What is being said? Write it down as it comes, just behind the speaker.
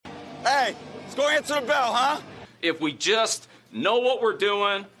Hey, let's go answer the bell, huh? If we just know what we're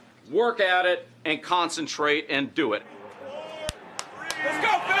doing, work at it, and concentrate and do it. Let's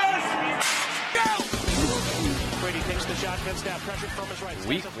go, fellas! Go! Brady takes the shotgun snap, pressure from his right.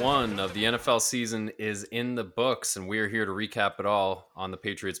 Week 1 of the NFL season is in the books, and we're here to recap it all on the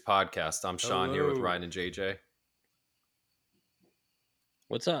Patriots podcast. I'm Sean here with Ryan and JJ.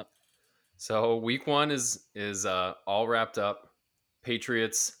 What's up? So week 1 is all wrapped up.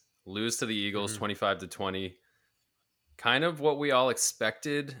 Patriots lose to the Eagles 25-20. Kind of what we all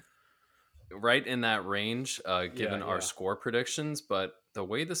expected, right in that range, given our score predictions. But the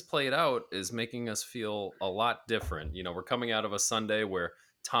way this played out is making us feel a lot different. You know, we're coming out of a Sunday where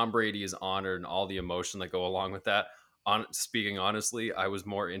Tom Brady is honored and all the emotion that go along with that. Speaking honestly, I was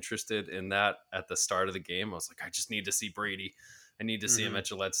more interested in that at the start of the game. I was like, I just need to see Brady. I need to see him at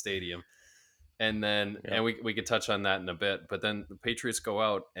Gillette Stadium. And then, and we could touch on that in a bit, but then the Patriots go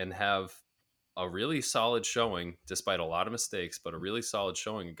out and have a really solid showing, despite a lot of mistakes, but a really solid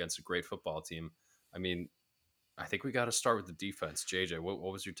showing against a great football team. I mean, I think we got to start with the defense. JJ, what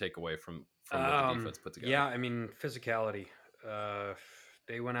was your takeaway from what the defense put together? Yeah, I mean, physicality.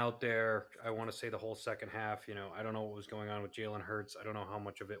 They went out there, I want to say the whole second half, you know, I don't know what was going on with Jalen Hurts. I don't know how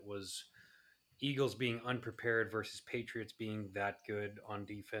much of it was Eagles being unprepared versus Patriots being that good on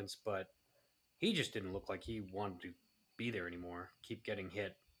defense, but he just didn't look like he wanted to be there anymore. Keep getting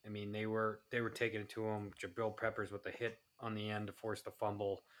hit. I mean, they were taking it to him. Jabril Peppers with the hit on the end to force the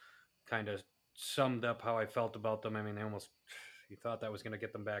fumble kind of summed up how I felt about them. I mean, you thought that was going to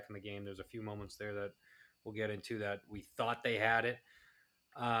get them back in the game. There's a few moments there that we'll get into that we thought they had it.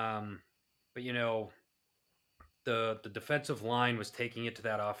 But, you know, the defensive line was taking it to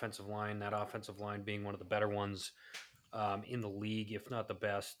that offensive line being one of the better ones in the league, if not the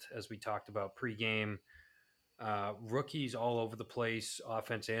best, as we talked about pregame. Rookies all over the place,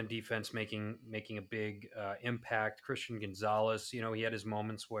 offense and defense, making a big impact. Christian Gonzalez, you know, he had his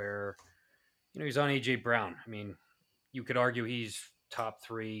moments where, you know, he's on AJ Brown. I mean, you could argue he's top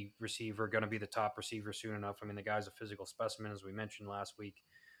 3 receiver, going to be the top receiver soon enough. I mean, the guy's a physical specimen, as we mentioned last week.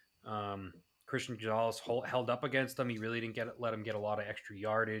 Christian Gonzalez held up against him. He really didn't let him get a lot of extra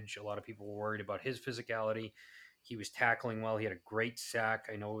yardage. A lot of people were worried about his physicality. He was tackling well. He had a great sack.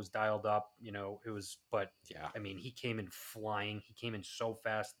 I know it was dialed up, you know, but yeah, I mean, he came in flying. He came in so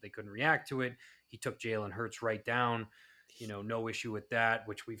fast that they couldn't react to it. He took Jalen Hurts right down, you know, no issue with that,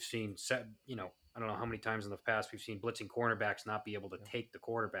 which we've seen you know, I don't know how many times in the past we've seen blitzing cornerbacks not be able to take the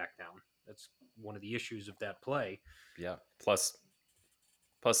quarterback down. That's one of the issues of that play. Yeah. Plus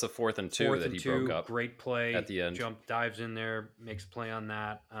the 4th and 2 that he broke up. Great play at the end. Dives in there, makes a play on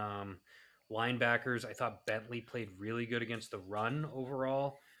that. Linebackers, I thought Bentley played really good against the run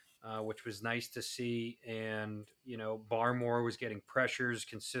overall, which was nice to see. And, you know, Barmore was getting pressures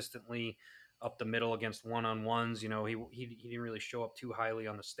consistently up the middle against one-on-ones. You know, he didn't really show up too highly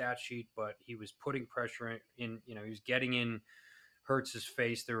on the stat sheet, but he was putting pressure in, you know, he was getting in Hurts'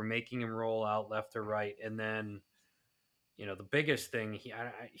 face. They were making him roll out left or right. And then, you know, the biggest thing,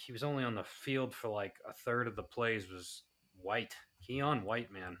 he was only on the field for like a third of the plays, was White. Keon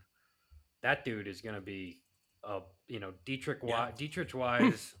White, man. That dude is going to be, you know, Dietrich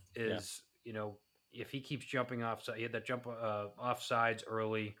Wise is, you know, if he keeps jumping off, he had that jump off sides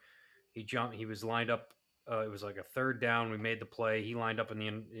early. He was lined up. It was like a third down. We made the play. He lined up in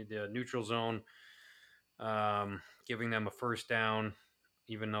the neutral zone, giving them a first down,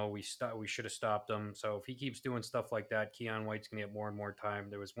 even though we should have stopped him. So if he keeps doing stuff like that, Keon White's going to get more and more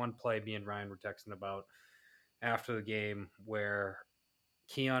time. There was one play me and Ryan were texting about after the game where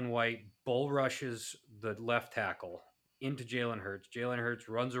Keon White bull rushes the left tackle into Jalen Hurts. Jalen Hurts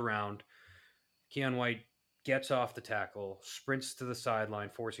runs around. Keon White gets off the tackle, sprints to the sideline,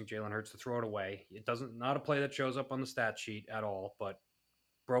 forcing Jalen Hurts to throw it away. Not a play that shows up on the stat sheet at all, but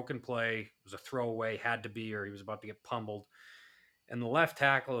broken play. It was a throwaway, had to be, or he was about to get pummeled. And the left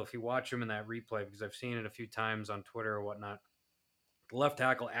tackle, if you watch him in that replay, because I've seen it a few times on Twitter or whatnot, the left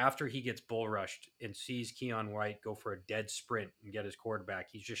tackle, after he gets bull rushed and sees Keon White go for a dead sprint and get his quarterback,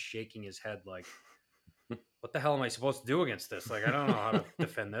 he's just shaking his head like, what the hell am I supposed to do against this? Like, I don't know how to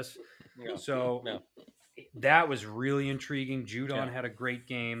defend this. That was really intriguing. Judon had a great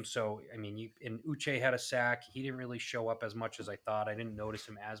game. So, I mean, and Uche had a sack. He didn't really show up as much as I thought. I didn't notice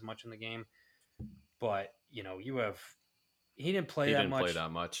him as much in the game. But, you know, he didn't play that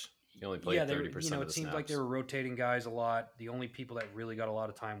much. He only played 30% you know, of the it seemed snaps. like they were rotating guys a lot. The only people that really got a lot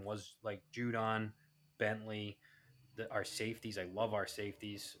of time was like Judon, Bentley, our safeties. I love our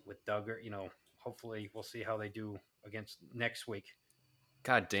safeties with Duggar. You know, hopefully we'll see how they do against next week.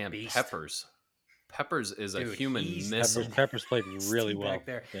 God damn, Beast. Peppers is a Dude, human he's missile. Peppers played really well back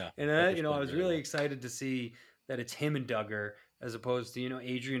there. Yeah, And Peppers I played was really really well. excited to see that it's him and Duggar as opposed to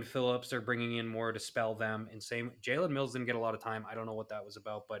Adrian Phillips are bringing in more to spell them. And same Jalen Mills didn't get a lot of time. I don't know what that was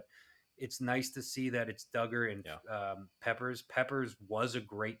about, but it's nice to see that it's Duggar and Peppers. Peppers was a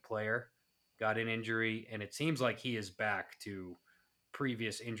great player, got an injury, and it seems like he is back to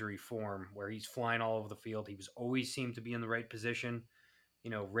previous injury form where he's flying all over the field. He was always seemed to be in the right position,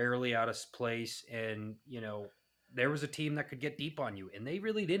 rarely out of place. And, there was a team that could get deep on you, and they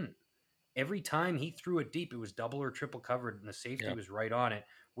really didn't. Every time he threw it deep, it was double or triple covered, and the safety was right on it,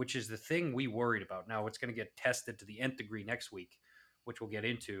 which is the thing we worried about. Now it's going to get tested to the nth degree next week, which we'll get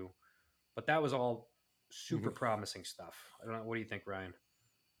into. But that was all super promising stuff. I don't know. What do you think, Ryan?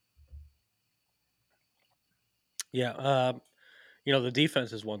 Yeah, the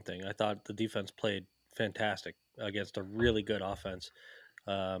defense is one thing. I thought the defense played fantastic against a really good offense.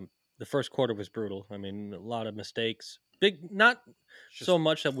 The first quarter was brutal. I mean, a lot of mistakes. Not so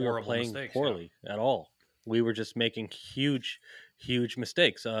much that we were playing poorly at all. We were just making huge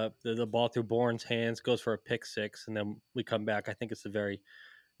mistakes. The ball through Bourne's hands goes for a pick six, and then we come back. I think it's the very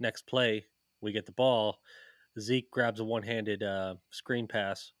next play. We get the ball. Zeke grabs a one-handed screen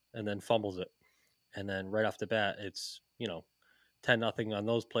pass and then fumbles it. And then right off the bat, it's 10-0 on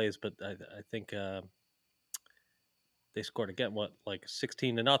those plays. But I think they scored again.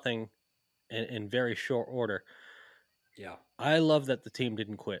 16-0 in very short order. Yeah, I love that the team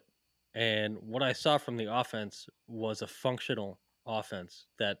didn't quit. And what I saw from the offense was a functional offense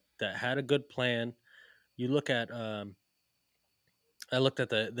that had a good plan. You look at I looked at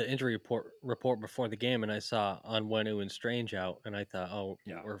the injury report before the game, and I saw Onwenu and Strange out, and I thought,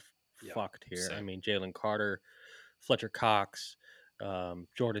 we're fucked here. Same. I mean, Jalen Carter, Fletcher Cox,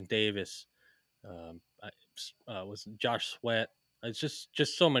 Jordan Davis, was Josh Sweat. It's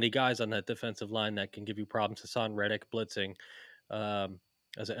just so many guys on that defensive line that can give you problems. Hassan Reddick blitzing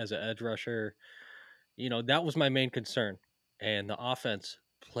as an edge rusher. That was my main concern, and the offense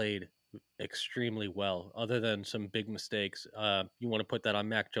played extremely well. Other than some big mistakes, you want to put that on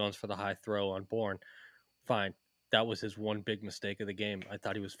Mac Jones for the high throw on Bourne. Fine, that was his one big mistake of the game. I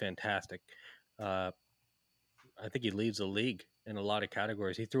thought he was fantastic. I think he leads the league in a lot of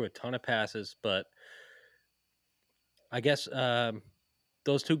categories. He threw a ton of passes, but I guess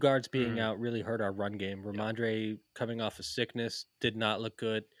those two guards being out really hurt our run game. Ramondre coming off of sickness did not look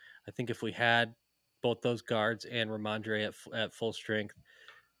good. I think if we had both those guards and Ramondre at full strength,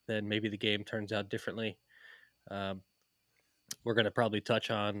 then maybe the game turns out differently. We're going to probably touch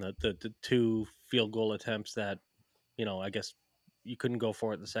on the two field goal attempts that, I guess you couldn't go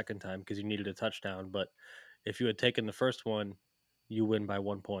for it the second time because you needed a touchdown. But if you had taken the first one, you win by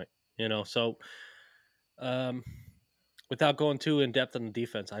 1 point. So without going too in depth on the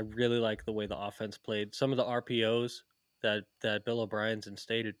defense, I really like the way the offense played. Some of the RPOs that Bill O'Brien's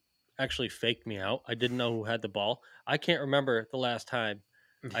instated actually faked me out. I didn't know who had the ball. I can't remember the last time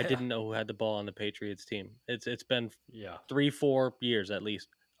I didn't know who had the ball on the Patriots team. It's been 3-4 years at least.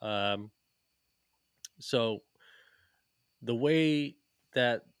 So the way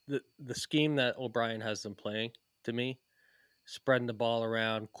that the scheme that O'Brien has them playing, to me, spreading the ball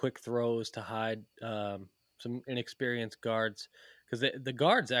around, quick throws to hide some inexperienced guards, because the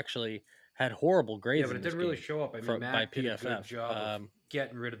guards actually had horrible grades. Yeah, but it didn't really show up. I mean, Mac did a good job of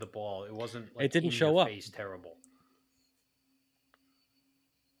getting rid of the ball. It wasn't like it didn't in show your up. face terrible.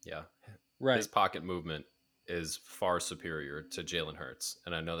 Yeah, right. His pocket movement is far superior to Jalen Hurts,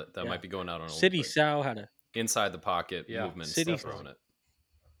 and I know that might be going out on a City Sal had a inside the pocket movement stuff on it.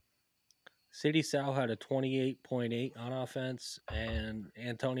 City Sal had a 28.8 on offense, and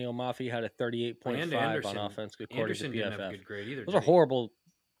Antonio Maffi had a 38.5 on offense, according Anderson to PFF. didn't have a good grade either. Those are horrible.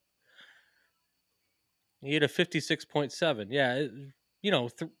 He had a 56.7. Yeah,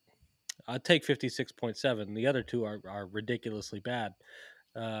 I'd take 56.7. The other two are ridiculously bad.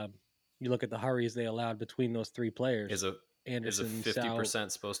 You look at the hurries they allowed between those three players. Is a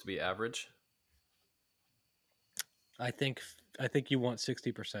 50% supposed to be average? I think you want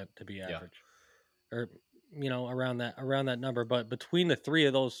 60% to be average, or around that number. But between the three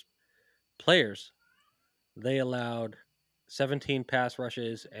of those players, they allowed 17 pass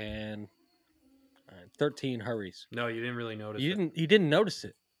rushes and 13 hurries. No, you didn't really notice. You didn't notice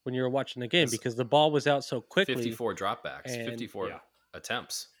it when you were watching the game because the ball was out so quickly. 54 dropbacks, 54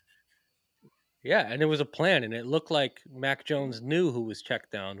 attempts. Yeah, and it was a plan, and it looked like Mac Jones knew who was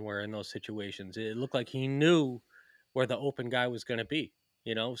checked down where in those situations. It looked like he knew where the open guy was going to be,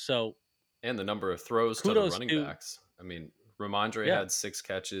 so. And the number of throws to the running backs. I mean, Ramondre had 6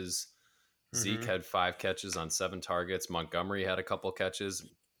 catches. Zeke had 5 catches on 7 targets. Montgomery had a couple catches.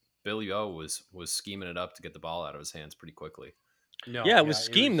 Billy O was scheming it up to get the ball out of his hands pretty quickly. No, Yeah, it was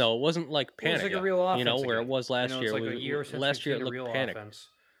scheme though. It wasn't like It was panic. like a Yeah. real offense, where again. it was last It's year. like a year since Last we've year seen it a looked real panic. offense.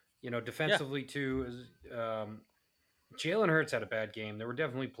 Defensively too, is Jalen Hurts had a bad game. There were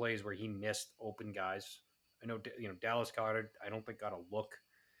definitely plays where he missed open guys. I know, Dallas Goedert, I don't think got a look.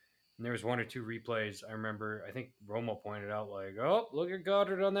 And there was one or two replays. I remember, I think Romo pointed out, like, oh, look at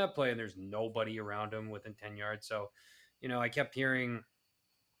Goddard on that play. And there's nobody around him within 10 yards. So, I kept hearing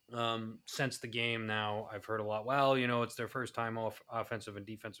since the game now, I've heard a lot, well, it's their first time off offensive and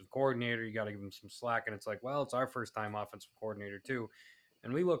defensive coordinator. You got to give them some slack. And it's like, well, it's our first time offensive coordinator too.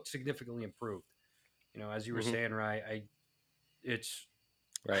 And we looked significantly improved. As you were saying, right, it's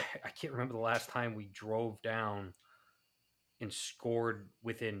Right. I can't remember the last time we drove down and scored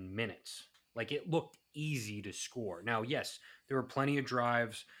within minutes. Like, it looked easy to score. Now, yes, there were plenty of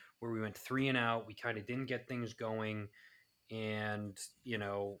drives where we went 3 and out. We kind of didn't get things going, and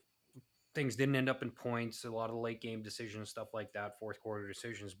things didn't end up in points. A lot of the late game decisions, stuff like that, fourth quarter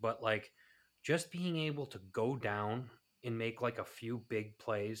decisions. But like, just being able to go down and make like a few big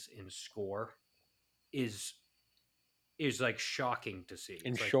plays and score is like shocking to see.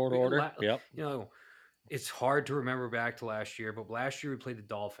 In It's like, short order. Yep. it's hard to remember back to last year, but last year we played the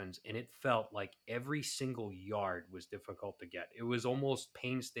Dolphins and it felt like every single yard was difficult to get. It was almost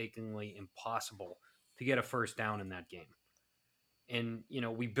painstakingly impossible to get a first down in that game. And,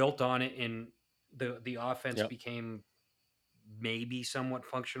 we built on it, and the offense became maybe somewhat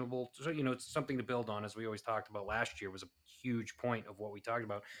functionable. So, it's something to build on, as we always talked about last year was a huge point of what we talked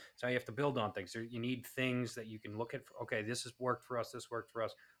about. So you have to build on things. You need things that you can look at. Okay, this has worked for us. This worked for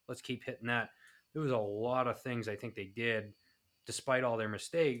us. Let's keep hitting that. There was a lot of things I think they did, despite all their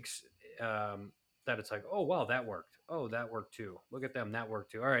mistakes, that it's like, oh, wow, that worked. Oh, that worked too. Look at them. That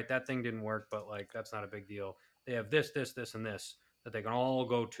worked too. All right, that thing didn't work, but like, that's not a big deal. They have this, this, this, and this that they can all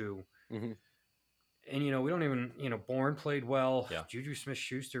go to. Mm-hmm. And, we don't even, Bourne played well. Yeah. Juju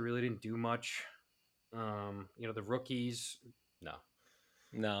Smith-Schuster really didn't do much. The rookies. No.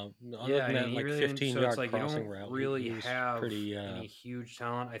 Other Yeah, than that, he like really 15-yard it's like crossing you don't route, really he was have pretty. any huge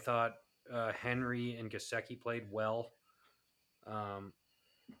talent. I thought Henry and Gesicki played well. I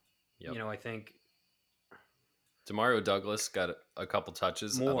think Demario Douglas got a couple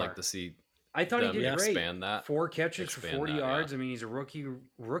touches. I'd more. like to see I thought he them did great. expand that. 4 catches for 40 that, yards. yeah. I mean, he's a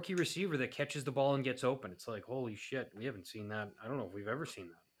rookie receiver that catches the ball and gets open. It's like, holy shit, we haven't seen that. I don't know if we've ever seen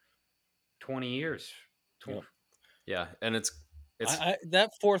that. 20 years. Yeah, and it's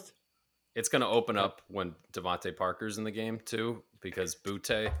that fourth. it's going to open up when Devontae Parker's in the game too, because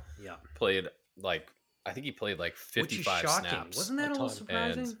Butte played like, I think he played like 55 snaps. Wasn't that a little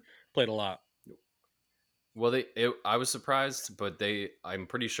surprising? And played a lot. Well, I was surprised, but I'm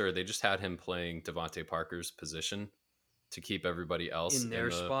pretty sure they just had him playing Devontae Parker's position to keep everybody else in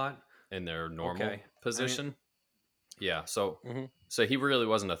their spot, in their normal position. So Mm-hmm. so he really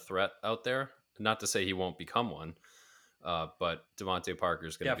wasn't a threat out there. Not to say he won't become one, but Devontae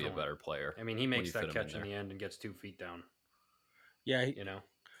Parker's going to be a better player. I mean, he makes that catch in the end and gets 2 feet down. Yeah,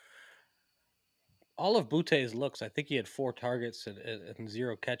 all of Butte's looks, I think he had 4 targets and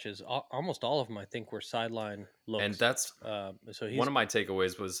 0 catches. Almost all of them, I think, were sideline looks. And that's so one of my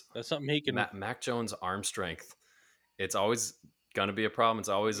takeaways was that's something he can. Mac Jones' arm strength. It's always going to be a problem. It's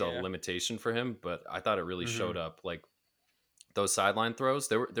always a limitation for him. But I thought it really showed up. Like those sideline throws,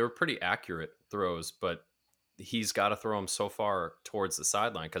 they were pretty accurate throws, but he's got to throw them so far towards the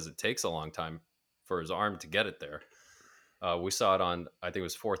sideline because it takes a long time for his arm to get it there. We saw it on, I think it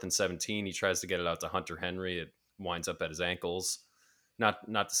was 4th and 17. He tries to get it out to Hunter Henry. It winds up at his ankles. Not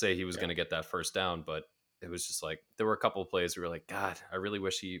to say he was going to get that first down, but it was just like, there were a couple of plays where we were like, God, I really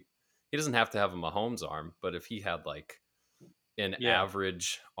wish he doesn't have to have a Mahomes arm, but if he had like an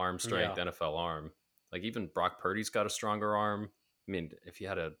average arm strength NFL arm, like even Brock Purdy's got a stronger arm. I mean, if he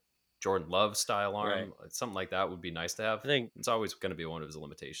had a Jordan Love style arm, something like that would be nice to have. I think it's always going to be one of his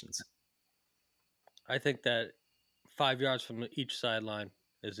limitations. I think that 5 yards from each sideline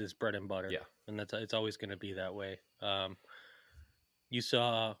is his bread and butter. Yeah. And it's always going to be that way. You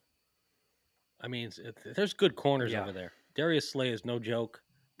saw, I mean, there's good corners over there. Darius Slay is no joke.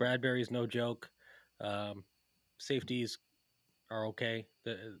 Bradbury's no joke. Safeties are okay.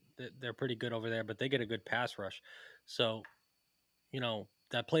 They're pretty good over there, but they get a good pass rush. So,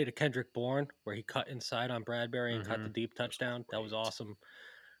 that play to Kendrick Bourne where he cut inside on Bradbury and cut the deep touchdown. That was awesome.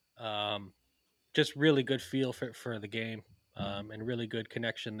 Just really good feel for the game, and really good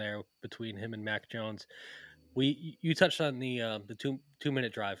connection there between him and Mac Jones. You touched on the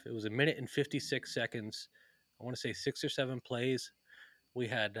 2-minute drive. It was 1 minute and 56 seconds. I want to say 6 or 7 plays. We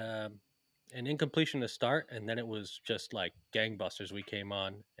had an incompletion to start, and then it was just like gangbusters. We came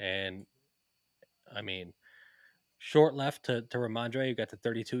on, and I mean, short left to Ramondre, who got the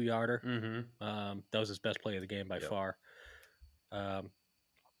 32-yarder. That was his best play of the game by far.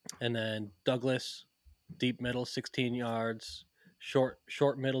 And then Douglas, deep middle, 16 yards. Short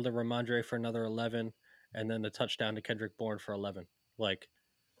middle to Ramondre for another 11, and then the touchdown to Kendrick Bourne for 11. Like,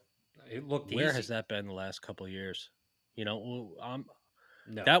 It looked where easy. has that been the last couple of years? You know,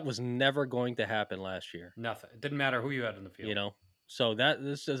 No, that was never going to happen last year. nothing. It didn't matter who you had in the field. You know, so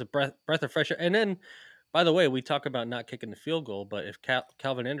this is a breath of fresh air. And then, by the way, we talk about not kicking the field goal, but if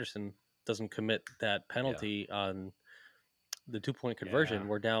Calvin Anderson doesn't commit that penalty on the 2-point conversion,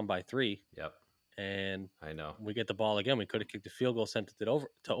 we're down by 3. Yep. And I know. we get the ball again. We could have kicked the field goal, sent it over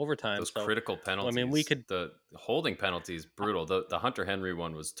to overtime. Those So, critical penalties. I mean, we could. The holding penalty is brutal. The Hunter Henry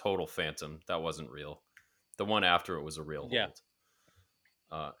one was total phantom. That wasn't real. The one after it was a real hold. Yeah.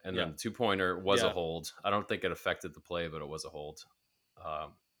 And then the 2-pointer was a hold. I don't think it affected the play, but it was a hold.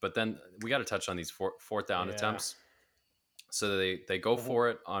 But then we got to touch on these fourth down attempts. So they go for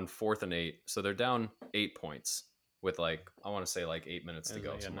it on 4th and 8. So they're down 8 points with I want to say 8 minutes to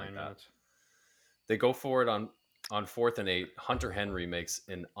go, something like that. Minutes. They go for it on 4th and 8. Hunter Henry makes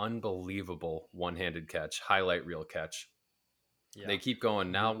an unbelievable one-handed catch, highlight reel catch. Yeah. They keep going.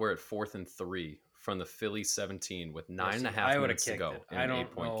 Now we're at 4th and 3 from the Philly 17 with 9.5 minutes to go in an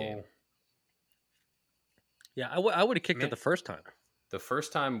 8-point game. Yeah, I would have kicked it the first time. The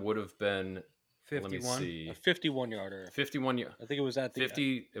first time would have been 51. Let me see. A 51-yarder. 51 yard. I think it was at the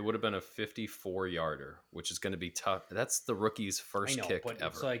 50. It would have been a 54-yarder, which is going to be tough. That's the rookie's first kick but ever.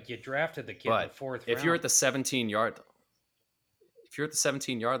 It's like you drafted the kid in the 4th round. If you're at the 17-yard,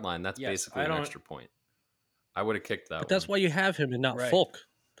 line, that's basically an extra point. I would have kicked that. But that's why you have him and not Folk.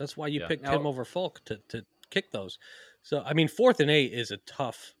 That's why you picked him over Folk to kick those. So I mean, 4th and 8 is a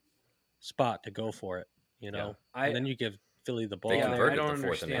tough spot to go for it. You know, and then you give Philly the ball. They converted I don't the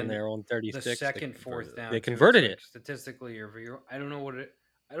 4th and 8 understand on their own 36. The second, 4th down. They converted it statistically. I don't know what it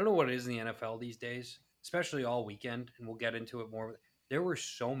is in the NFL these days, especially all weekend. And we'll get into it more. There were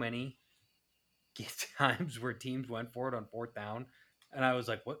so many times where teams went for it on 4th down, and I was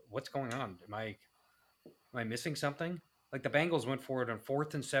like, "What's going on? Am I missing something?" Like the Bengals went for it on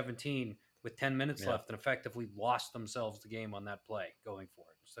 4th and 17 with 10 minutes left, and effectively lost themselves the game on that play going for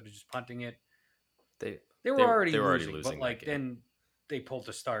it instead of just punting it. They were already losing, but then they pulled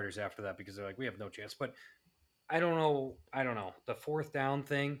the starters after that because they're like, we have no chance. But I don't know. The 4th down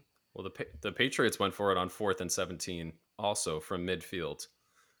thing. Well, the Patriots went for it on 4th and 17 also from midfield,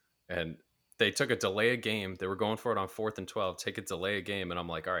 and they took a delay of game. They were going for it on 4th and 12, take a delay of game, and I'm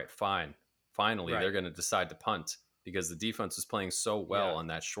like, all right, fine. Finally, they're going to decide to punt because the defense was playing so well on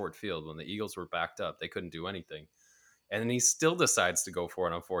that short field. When the Eagles were backed up, they couldn't do anything. And then he still decides to go for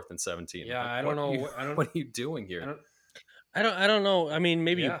it on 4th and 17. Yeah, like, I don't know. What are you doing here? I don't know. I mean,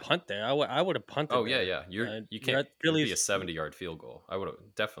 maybe you punt there. I would have punted. Oh there. yeah. You can't. It'd be a 70-yard field goal. I would have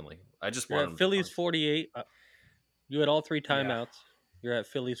definitely. I just wanted Philly's 48. You had all 3 timeouts. Yeah. You're at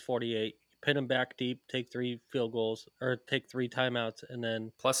Philly's 48. Pin them back deep. Take 3 field goals or take 3 timeouts, and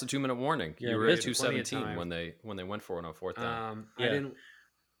then plus a 2-minute warning. You were at 2:17 when they went for it on 4th down. I didn't.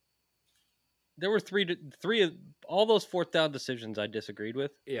 There were three of all those 4th down decisions I disagreed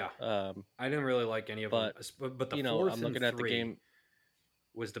with. Yeah, I didn't really like any of them. But the 4th I'm looking and at 3 the game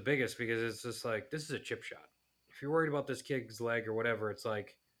was the biggest because it's just like this is a chip shot. If you're worried about this kid's leg or whatever, it's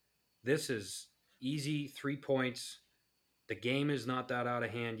like this is easy 3 points. The game is not that out of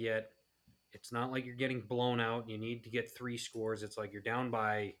hand yet. It's not like you're getting blown out. You need to get 3 scores. It's like you're down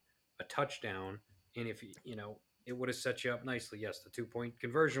by a touchdown, and if it would have set you up nicely. Yes, the 2-point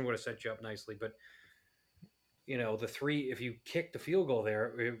conversion would have set you up nicely, but the 3, if you kick the field goal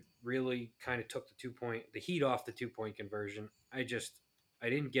there, it really kind of took the heat off the 2-point conversion. I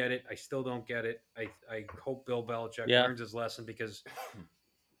didn't get it. I still don't get it. I hope Bill Belichick learns his lesson because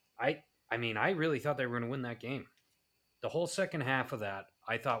I really thought they were going to win that game. The whole second half of that,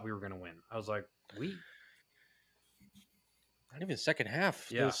 I thought we were going to win. I was like, not even second half.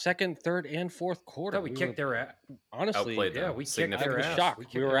 Yeah. The second, third, and 4th quarter. We kicked their ass. Honestly, outplayed them. We kicked their ass.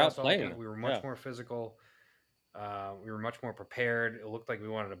 Shocked. We were outplaying. We were much more physical. We were much more prepared. It looked like we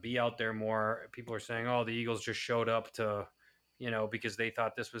wanted to be out there more. People are saying, "Oh, the Eagles just showed up to, because they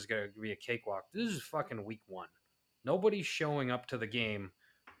thought this was going to be a cakewalk." This is fucking week 1. Nobody's showing up to the game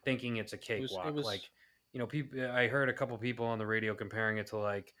thinking it's a cakewalk. It was people. I heard a couple people on the radio comparing it to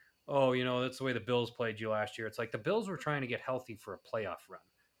like, oh, that's the way the Bills played you last year. It's like the Bills were trying to get healthy for a playoff run.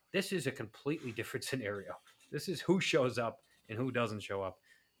 This is a completely different scenario. This is who shows up and who doesn't show up.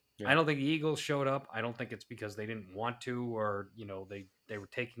 I don't think the Eagles showed up. I don't think it's because they didn't want to, or they were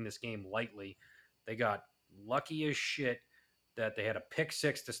taking this game lightly. They got lucky as shit that they had a pick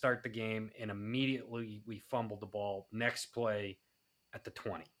six to start the game, and immediately we fumbled the ball next play at the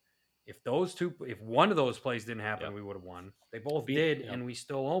 20. If one of those plays didn't happen, we would have won. They both did, and we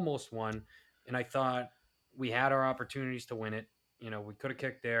still almost won. And I thought we had our opportunities to win it. We could have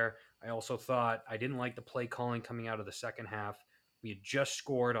kicked there. I also thought I didn't like the play calling coming out of the second half. We had just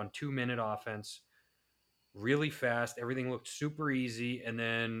scored on 2-minute offense, really fast. Everything looked super easy, and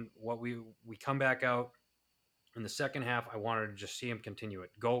then we come back out in the second half. I wanted to just see him continue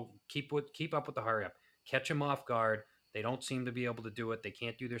it. Go keep up with the hurry up, catch him off guard. They don't seem to be able to do it. They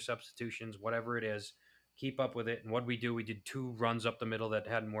can't do their substitutions, whatever it is. Keep up with it. And what we do, we did 2 runs up the middle that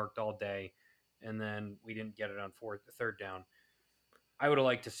hadn't worked all day, and then we didn't get it on third down. I would have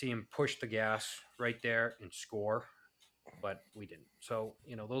liked to see him push the gas right there and score, but we didn't. So,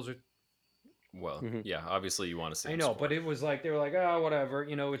 those are. Well, yeah, obviously you want to see him I know, score. but it was like, they were like, oh, whatever.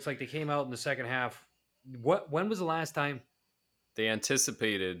 It's like they came out in the second half. When was the last time? They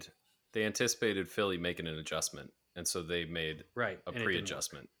anticipated Philly making an adjustment, and so they made a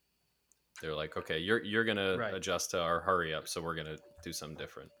pre-adjustment. They're like, okay, you're gonna adjust to our hurry up, so we're gonna do something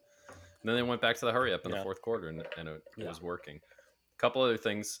different. And then they went back to the hurry up in the fourth quarter, and it was working. A couple other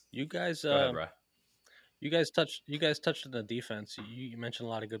things. You guys, go ahead, Bri. You guys touched on the defense. You mentioned a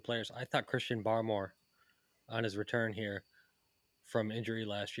lot of good players. I thought Christian Barmore on his return here from injury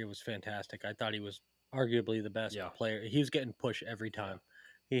last year was fantastic. I thought he was arguably the best player. He was getting pushed every time.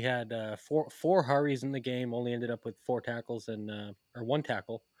 He had four hurries in the game, only ended up with 4 tackles or 1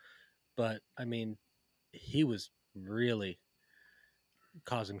 tackle. But, I mean, he was really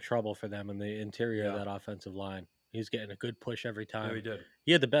causing trouble for them in the interior of that offensive line. He was getting a good push every time. Yeah, he did.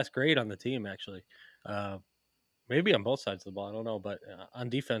 He had the best grade on the team, actually. Maybe on both sides of the ball, I don't know. But on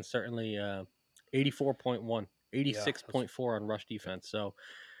defense, certainly 84.1, 86.4 on rush defense. So,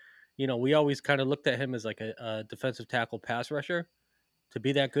 we always kind of looked at him as like a defensive tackle pass rusher. To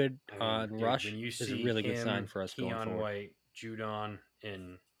be that good on rush is a really good sign for us going forward. White, Judon,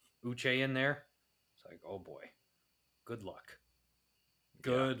 and Uche in there. It's like, oh boy, good luck.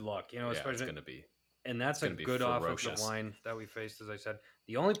 Good luck. Especially it's going to be. And that's a good offensive line that we faced, as I said.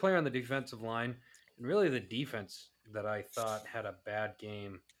 The only player on the defensive line, and really the defense that I thought had a bad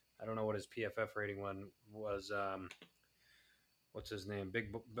game, I don't know what his PFF rating was. What's his name?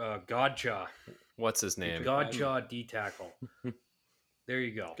 Big Godchaw. What's his name? Godchaw D tackle. There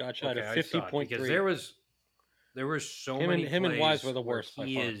you go. Godchaw had a 50.3. Because there were so many him plays and Wise were the worst.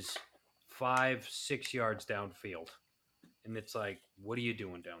 He is 5-6 yards downfield, and it's like, what are you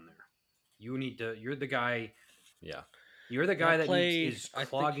doing down there? You're the guy. Yeah. You're the guy that is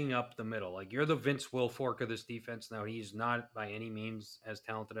clogging up the middle. Like, you're the Vince Wilfork of this defense. Now, he's not by any means as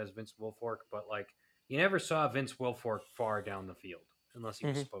talented as Vince Wilfork, but like, you never saw Vince Wilfork far down the field unless he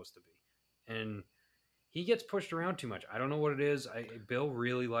was supposed to be. And he gets pushed around too much. I don't know what it is. Bill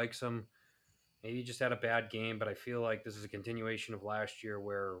really likes him. Maybe he just had a bad game, but I feel like this is a continuation of last year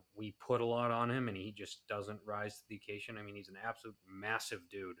where we put a lot on him and he just doesn't rise to the occasion. I mean, he's an absolute massive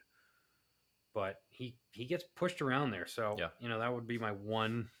dude. But he gets pushed around there. So, that would be my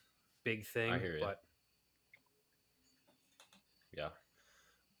one big thing. I hear you. But yeah.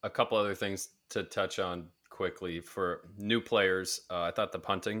 A couple other things to touch on quickly for new players. I thought the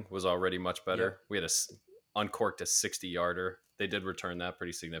punting was already much better. Yeah. We had uncorked a 60-yarder. They did return that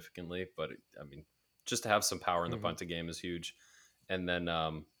pretty significantly. But, just to have some power in the punting game is huge. And then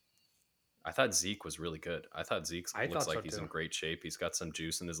I thought Zeke was really good. I thought Zeke looks like he's in great shape. He's got some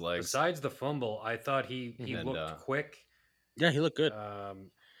juice in his legs. Besides the fumble, I thought he looked quick. Yeah, he looked good.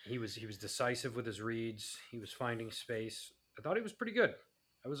 He was decisive with his reads. He was finding space. I thought he was pretty good.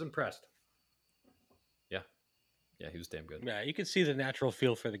 I was impressed. Yeah, he was damn good. Yeah, you can see the natural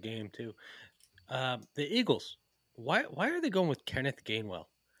feel for the game too. The Eagles, why are they going with Kenneth Gainwell?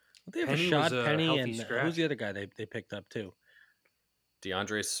 They have Penny a shot was a Penny healthy and scratch. who's the other guy they picked up too?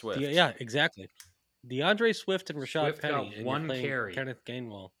 DeAndre Swift. Yeah, exactly. DeAndre Swift and Rashad Swift Penny. got and one you're playing carry. Kenneth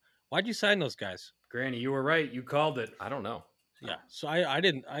Gainwell. Why'd you sign those guys? Granny, you were right. You called it. I don't know. Yeah, so I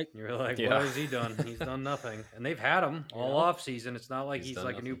didn't. You were like, what has he done? He's done nothing. And they've had him all off season. It's not like he's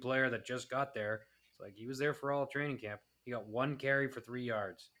like a new player that just got there. It's like he was there for all training camp. He got 1 carry for 3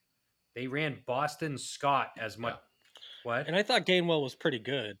 yards. They ran Boston Scott as much. Yeah. What? And I thought Gainwell was pretty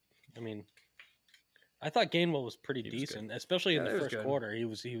good. I thought Gainwell was pretty decent, especially in the first quarter. He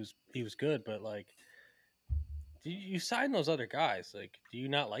was good, but like, you sign those other guys? Like, do you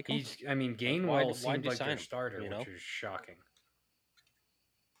not like him? Gainwell seemed like their starter, which is shocking.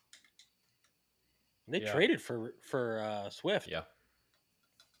 They traded for Swift. Yeah.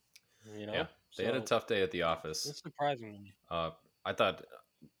 They had a So tough day at the office. it's surprising. I thought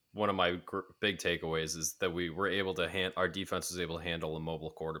one of my big takeaways is that we were able to our defense was able to handle a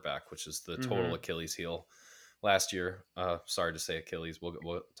mobile quarterback, which is the total Achilles heel last year. Sorry to say Achilles.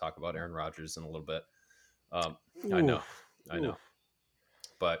 We'll talk about Aaron Rodgers in a little bit. I know, I know.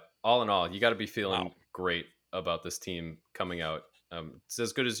 But all in all, you got to be feeling great about this team coming out. It's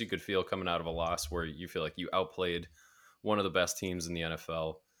as good as you could feel coming out of a loss where you feel like you outplayed one of the best teams in the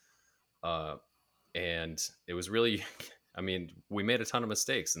NFL. And it was really, I mean, we made a ton of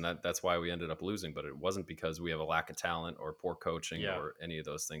mistakes, and that's why we ended up losing. But it wasn't because we have a lack of talent or poor coaching or any of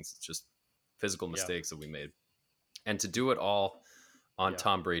those things. It's just physical mistakes that we made. And to do it all on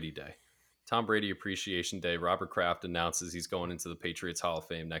Tom Brady Day. Tom Brady Appreciation Day. Robert Kraft announces he's going into the Patriots Hall of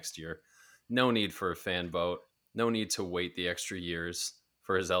Fame next year. No need for a fan vote. No need to wait the extra years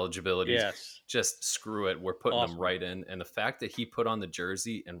for his eligibility. Yes. Just screw it. We're putting him right in. And the fact that he put on the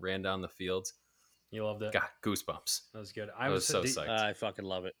jersey and ran down the field, You loved it. got goosebumps. That was good. I was so psyched. I fucking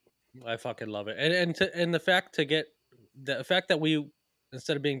love it. I fucking love it. And the fact that we,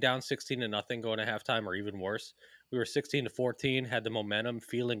 instead of being down 16-0 going to halftime, or even worse, we were 16-14, had the momentum,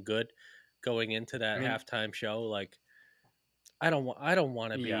 feeling good going into that halftime show. Like, I don't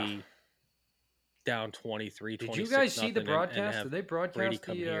want to be down 23. Did you guys see the broadcast? And Did they broadcast Brady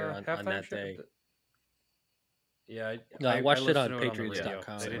come here on halftime that show? day? Yeah, I watched it on listened to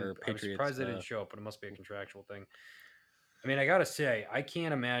Patriots.com or I was surprised they didn't show up, but it must be a contractual thing. I mean, I gotta say, I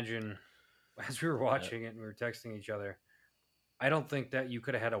can't imagine. As we were watching it and we were texting each other, I don't think that you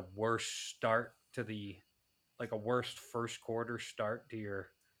could have had a worse start to a worst first quarter start to your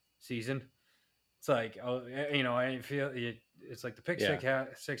season. It's like, I feel it's like the pick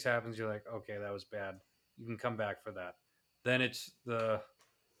six happens. You're like, okay, that was bad. You can come back for that. Then it's the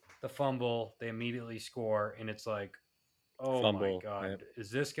fumble. They immediately score, and it's like, oh my god, is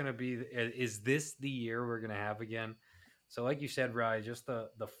this the year we're gonna have again? So, like you said, Rye, just the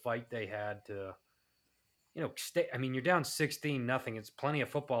fight they had to, stay. I mean, you're down 16-0. It's plenty of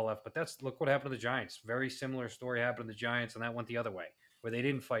football left, but look what happened to the Giants. Very similar story happened to the Giants, and that went the other way, where they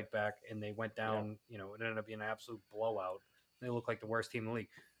didn't fight back and they went down. It ended up being an absolute blowout. They look like the worst team in the league.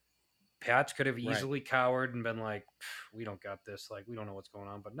 Pats could have easily cowered and been like, "We don't got this. Like, we don't know what's going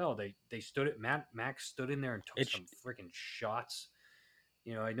on." But no, they stood it. Max stood in there and took some freaking shots.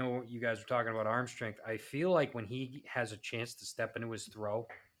 I know you guys were talking about arm strength. I feel like when he has a chance to step into his throw,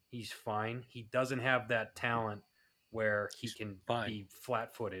 he's fine. He doesn't have that talent where he can be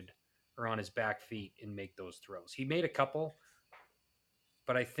flat-footed or on his back feet and make those throws. He made a couple,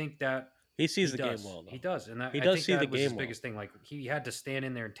 but I think that he sees the game well. Though. He does, and he does see the game. His biggest thing. Like, he had to stand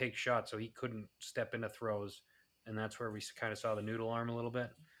in there and take shots, so he couldn't step into throws, and that's where we kind of saw the noodle arm a little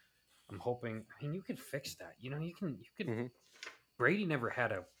bit. I'm hoping. I mean, you could fix that. You can. Mm-hmm. Brady never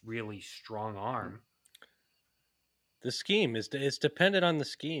had a really strong arm. The scheme is dependent on the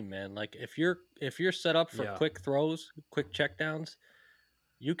scheme, man. Like, if you're set up for quick throws, quick checkdowns,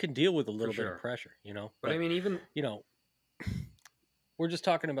 you can deal with a little bit of pressure, But I mean, even we're just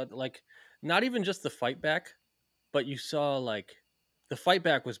talking about, like, not even just the fight back, but you saw, like, the fight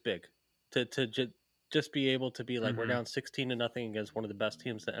back was big to just be able to be like, we're down 16-0 against one of the best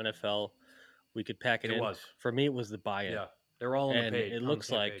teams in the NFL. We could pack it in. For me, it was the buy-in. Yeah, they're all on the page.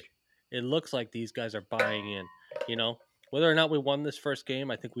 It looks like these guys are buying in. Whether or not we won this first game,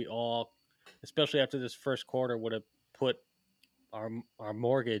 I think we all, especially after this first quarter, would have put our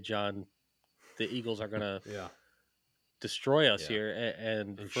mortgage on the Eagles are gonna destroy us here,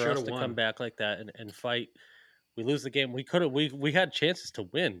 and for us to come back like that and fight. We lose the game. We had chances to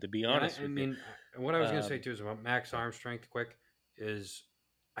win, to be honest. I mean, what I was going to say too is about max arm strength. Quick is,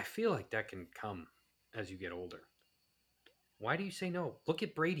 I feel like that can come as you get older. Why do you say no? Look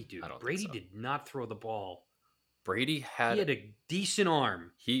at Brady, dude. Brady did not throw the ball. Brady had a decent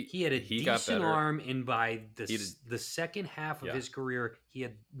arm. He had a decent arm, and by the second half of his career, he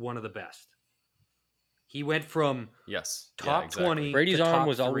had one of the best. He went from top 20. Brady's to arm top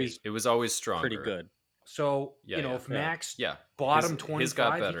was 3. always it was always stronger, pretty good. So if Max bottom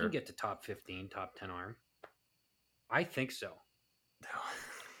 25, he can get to top 15, top 10 arm. I think so.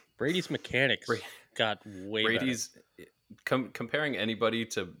 Brady's mechanics got way better. Comparing anybody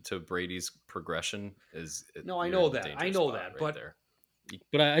to Brady's progression is I know that, but there.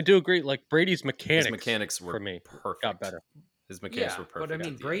 But I do agree. Like, Brady's mechanics, his mechanics were for me perfect. got better. His mechanics were perfect. But I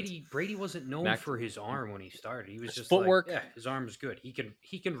mean, Brady wasn't known for his arm when he started. He was just footwork. His arm was good. He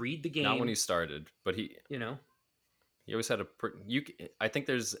can read the game. Not when he started, but he always had I think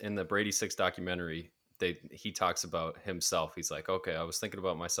there's in the Brady 6 documentary. He talks about himself. He's like, okay, I was thinking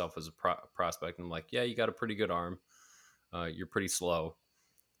about myself as a prospect, and I'm like, yeah, you got a pretty good arm. You're pretty slow,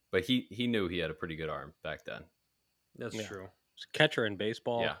 but he knew he had a pretty good arm back then. That's Yeah. true. He's a catcher in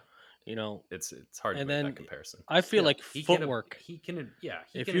baseball. Yeah. You know, It's hard to and make then that comparison. I feel Still, like he can- footwork. He can, yeah.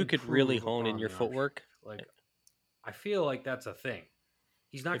 He If can you could really improve hone in upon your the arm footwork, strength. Like, I feel like that's a thing.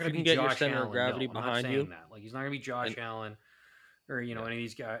 He's not if going you to can be get your Josh center of Allen. gravity No, I'm not behind saying you, that. Like, he's not going to be Josh and- Allen or any Yeah. of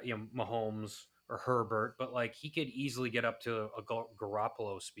these guys, Mahomes or Herbert, but like he could easily get up to a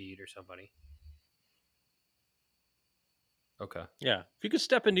Garoppolo speed or somebody. Okay. yeah, if you could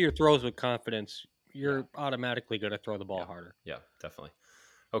step into your throws with confidence, you're automatically going to throw the ball Yeah. harder. Yeah, definitely.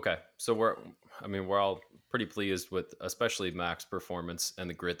 Okay, so we're all pretty pleased with especially Mac's performance and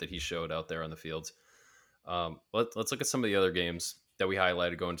the grit that he showed out there on the field. Let's look at some of the other games that we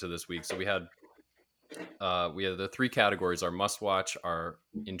highlighted going into this week. So we had the three categories: our must watch, our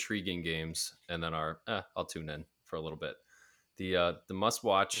intriguing games, and then our I'll tune in for a little bit. The must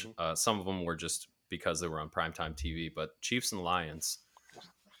watch, some of them were just because they were on primetime TV, but Chiefs and Lions.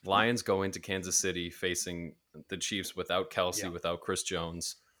 Lions go into Kansas City facing the Chiefs without Kelsey, without Chris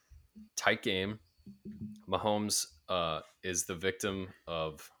Jones. Tight game. Mahomes is the victim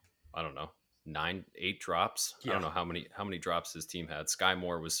of, I don't know, 8 drops. I don't know how many drops his team had. Sky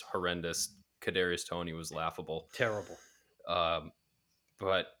Moore was horrendous. Kadarius Toney was laughable. Terrible.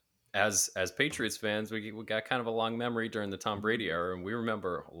 But as Patriots fans, we got kind of a long memory during the Tom Brady era, and we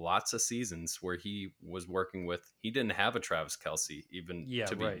remember lots of seasons where he was working with. He didn't have a Travis Kelce even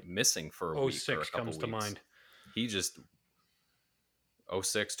to be missing for a week or a couple comes to weeks. mind. He just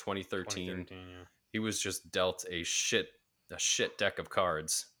 06, 2013, he was just dealt a shit deck of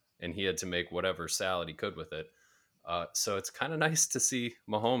cards, and he had to make whatever salad he could with it. So it's kind of nice to see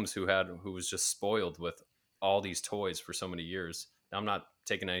Mahomes, who was just spoiled with all these toys for so many years. Now, I'm not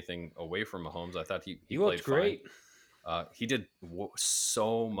taking anything away from Mahomes. I thought he played looked great. Fine. He did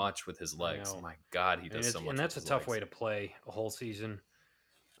so much with his legs. My God, he does so much. And that's a tough way to play a whole season.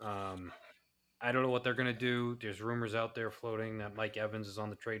 I don't know what they're going to do. There's rumors out there floating that Mike Evans is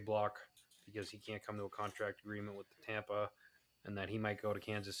on the trade block because he can't come to a contract agreement with the Tampa, and that he might go to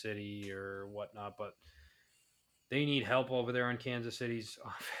Kansas City or whatnot. But they need help over there on Kansas City's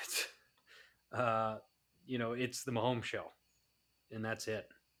offense. It's the Mahomes show, and that's it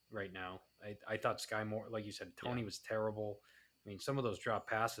right now. I thought Sky Moore, like you said, Toney was terrible. I mean, some of those drop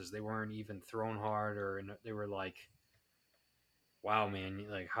passes, they weren't even thrown hard, or they were like, wow, man,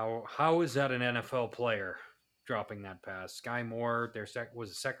 like how is that an NFL player dropping that pass? Sky Moore, was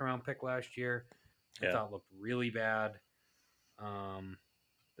a second round pick last year. I thought looked really bad.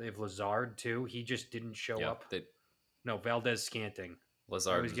 They have Lazard too. He just didn't show up. No, Valdez Scanting.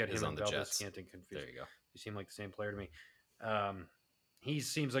 Lazard I always get is him on and the Valdez Jets. Scanting confused. There you go. You seem like the same player to me. He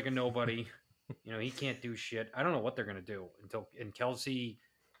seems like a nobody. He can't do shit. I don't know what they're gonna do and Kelsey.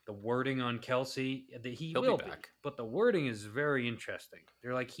 The wording on Kelsey, he'll be back, but the wording is very interesting.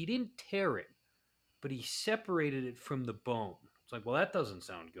 They're like, he didn't tear it, but he separated it from the bone. It's like, well, that doesn't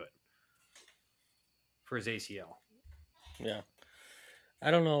sound good for his ACL. Yeah,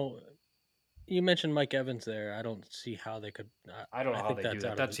 I don't know. You mentioned Mike Evans there. I don't see how they could. I don't know how they do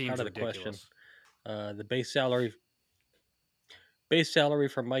that. That seems out of the ridiculous. Question. The base salary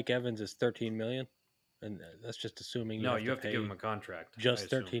for Mike Evans is $13 million, and that's just assuming you have to give him a contract. Just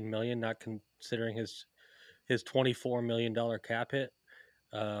 $13 million, not considering his $24 million cap hit.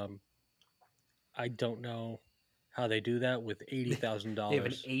 I don't know how they do that with $80,000. They have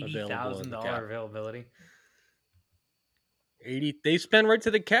an $80,000 availability. They spend right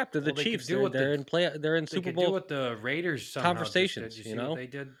to the cap to the Chiefs. They're in Super Bowl. Do what the Raiders conversations. Did you see what they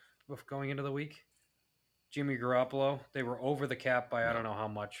did going into the week? Jimmy Garoppolo, they were over the cap by I don't know how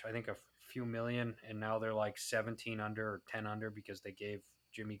much. I think a few million, and now they're like 17 under or 10 under because they gave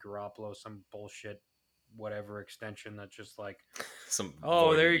Jimmy Garoppolo some bullshit whatever extension that's just like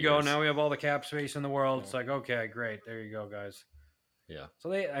there you go. Now we have all the cap space in the world. It's like, okay, great. There you go, guys. Yeah. So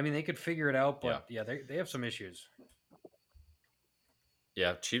they could figure it out, but they have some issues.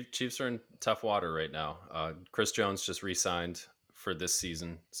 Yeah, Chiefs are in tough water right now. Chris Jones just re-signed for this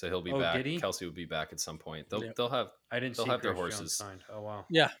season, so he'll be back. Did he? Kelsey will be back at some point. They'll have. I didn't they'll see have Chris their horses. Jones signed. Oh wow.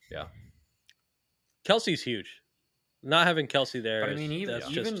 Yeah. Kelsey's huge. Not having Kelsey there, but I mean, even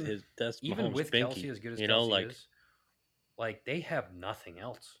with binky, Kelsey as good as Kelsey is, like they have nothing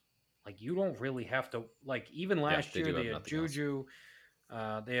else. Like you don't really have to. Like even last year they had Juju,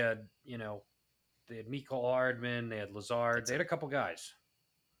 they had Mecole Hardman, they had Lazard, they had a couple guys.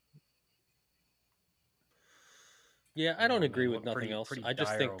 Yeah, I don't agree with nothing else. I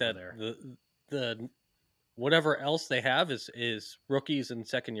just think that the whatever else they have is rookies and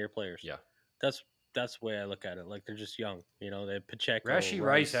second year players. Yeah, that's the way I look at it. Like they're just young. They have Pacheco.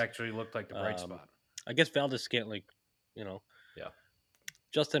 Rice actually looked like the bright spot. I guess Valdez Scantling. Yeah.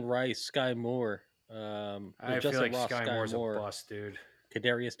 Justin Rice, Sky Moore, I feel Justin like Ross, Sky Sky Moore's a Moore, bust, dude.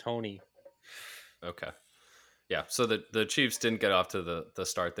 Kadarius Toney. Okay. Yeah. So the Chiefs didn't get off to the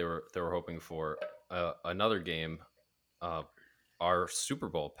start they were hoping for. Another game, our Super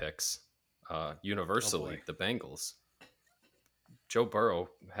Bowl picks, universally boy. the Bengals. Joe Burrow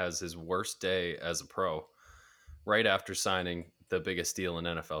has his worst day as a pro right after signing the biggest deal in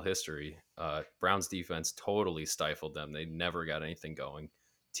NFL history. Browns defense totally stifled them. They never got anything going.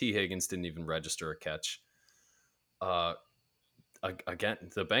 T. Higgins didn't even register a catch. Uh, Again,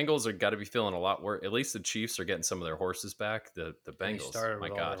 the Bengals are got to be feeling a lot worse. At least the Chiefs are getting some of their horses back. The They Bengals, started my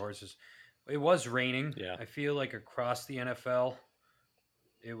with all their God, horses. It was raining. Yeah. I feel like across the NFL,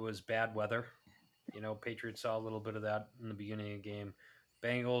 it was bad weather. Patriots saw a little bit of that in the beginning of the game.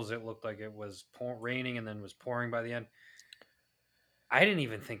 Bengals, it looked like it was raining and then was pouring by the end. I didn't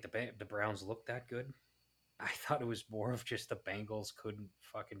even think the Browns looked that good. I thought it was more of just the Bengals couldn't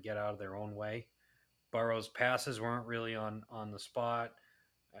fucking get out of their own way. Burrow's passes weren't really on the spot.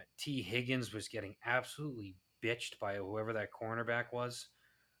 T. Higgins was getting absolutely bitched by whoever that cornerback was,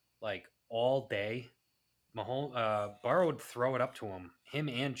 like all day. Burrow would throw it up to him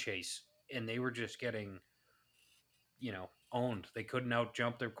and Chase, and they were just getting, owned. They couldn't out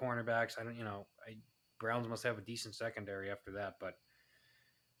jump their cornerbacks. Browns must have a decent secondary after that, but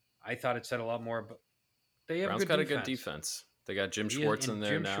I thought it said a lot more. But they have Browns good got defense. a good defense. They got Jim He is, Schwartz in and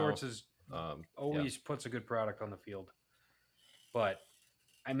there Jim now. Schwartz is always puts a good product on the field. But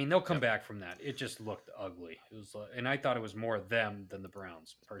I mean, they'll come back from that. It just looked ugly. It was, and I thought it was more them than the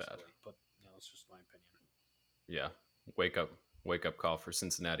Browns personally. But it's just my opinion. Yeah, wake up call for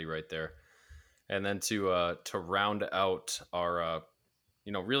Cincinnati right there. And then to round out our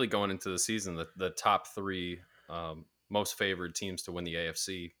really going into the season, the top three most favored teams to win the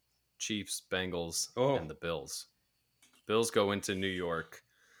AFC: Chiefs, Bengals, and the Bills. Bills go into New York,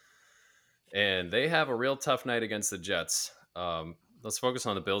 and they have a real tough night against the Jets. Let's focus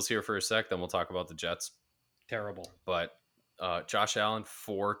on the Bills here for a sec, then we'll talk about the Jets. Terrible. But Josh Allen,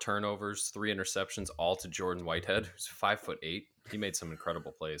 4 turnovers, 3 interceptions, all to Jordan Whitehead, who's 5'8". He made some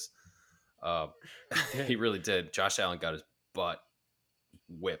incredible plays. He really did. Josh Allen got his butt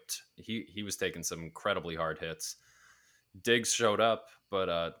whipped. He was taking some incredibly hard hits. Diggs showed up,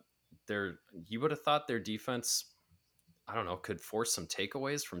 but you would have thought their defense, I don't know, could force some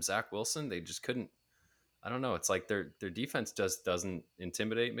takeaways from Zach Wilson. They just couldn't. I don't know. It's like their defense just doesn't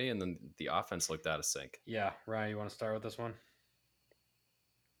intimidate me, and then the offense looked out of sync. Yeah, Ryan, you want to start with this one?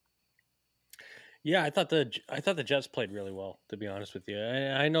 Yeah, I thought the Jets played really well. To be honest with you,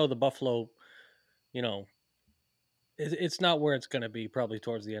 I know the Buffalo, it's not where it's going to be probably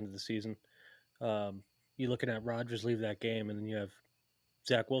towards the end of the season. You're looking at Rodgers leave that game, and then you have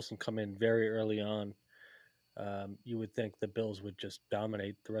Zach Wilson come in very early on. You would think the Bills would just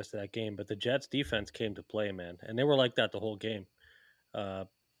dominate the rest of that game, but the Jets defense came to play, man, and they were like that the whole game. A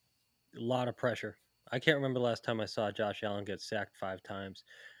lot of pressure. I can't remember the last time I saw Josh Allen get sacked 5 times,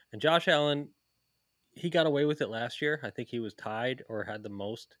 and Josh Allen, he got away with it last year. I think he was tied or had the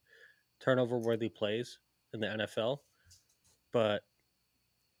most turnover-worthy plays in the NFL, but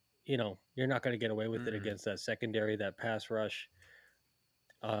you're not going to get away with it against that secondary, that pass rush.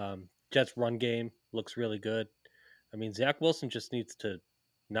 Jets run game looks really good. I mean, Zach Wilson just needs to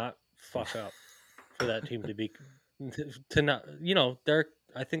not fuck up for that team to be to not.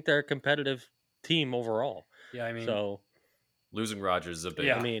 I think they're a competitive team overall. Yeah, I mean, so Losing Rodgers is a big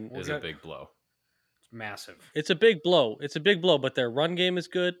a big blow. It's massive. It's a big blow. It's a big blow, but their run game is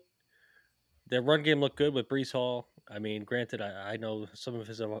good. Their run game looked good with Brees Hall. I mean, granted, I know some of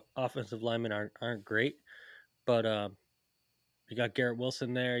his offensive linemen aren't great, but you got Garrett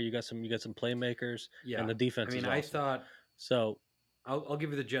Wilson there. You got some playmakers. Yeah, and the defense. I mean, is awesome. I thought so. I'll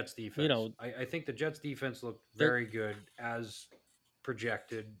give you the Jets defense. I think the Jets defense looked very good as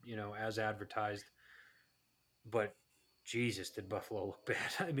projected. As advertised. But Jesus, did Buffalo look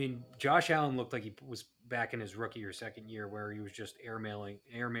bad? I mean, Josh Allen looked like he was back in his rookie or second year, where he was just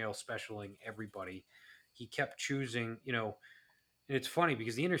airmail specialing everybody. He kept choosing, and it's funny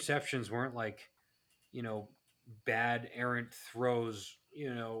because the interceptions weren't like, bad errant throws,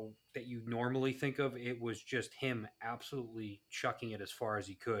 that you normally think of. It was just him absolutely chucking it as far as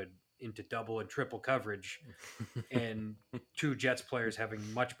he could into double and triple coverage, and 2 Jets players having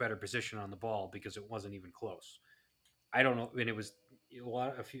much better position on the ball because it wasn't even close. I don't know, and it was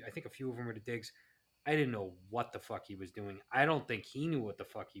I think a few of them were to Diggs. I didn't know what the fuck he was doing. I don't think he knew what the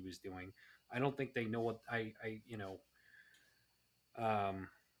fuck he was doing. I don't think they know what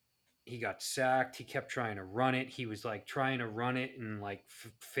he got sacked. He kept trying to run it. He was like trying to run it and like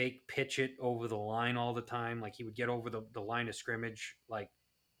fake pitch it over the line all the time. Like he would get over the line of scrimmage like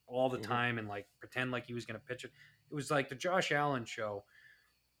all the time and like pretend like he was going to pitch it. It was like the Josh Allen show,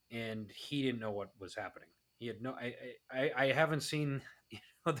 and he didn't know what was happening. He had no. I haven't seen.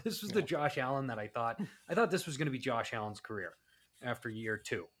 This was the Josh Allen that I thought this was going to be Josh Allen's career after year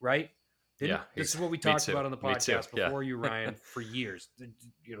 2, right? This is what we talked about on the podcast before you, Ryan, for years.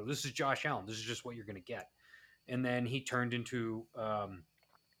 This is Josh Allen. This is just what you're going to get. And then he turned into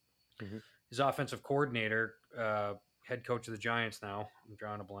his offensive coordinator, head coach of the Giants now. I'm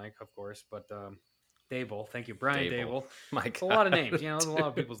drawing a blank, of course, but Dable. Thank you, Brian Dable. My God. It's a lot of names. There's a lot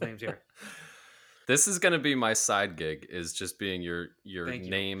of people's names here. This is going to be my side gig, is just being your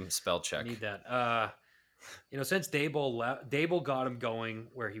name spell check. I need that. Since Dable got him going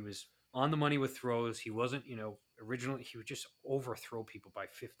where he was on the money with throws. He wasn't, originally he would just overthrow people by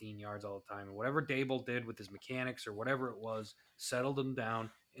 15 yards all the time. And whatever Dable did with his mechanics or whatever it was, settled him down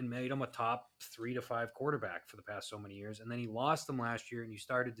and made him a top 3 to 5 quarterback for the past so many years. And then he lost them last year, and you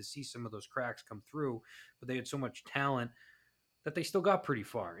started to see some of those cracks come through, but they had so much talent that they still got pretty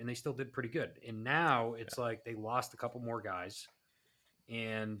far and they still did pretty good. And now it's like they lost a couple more guys,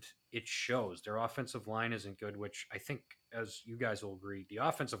 and it shows. Their offensive line isn't good, which I think, as you guys will agree, the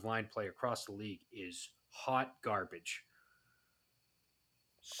offensive line play across the league is hot garbage.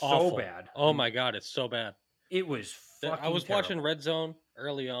 Awful. So bad. Oh my God, it's so bad. It was fucking I was terrible. watching Red Zone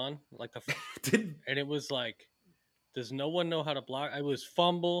early on, like and it was like, does no one know how to block? I was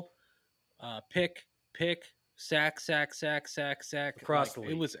fumble, pick, sack across the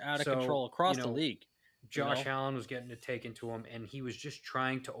league. It was out of control across the league. Josh Allen was getting it taken to him, and he was just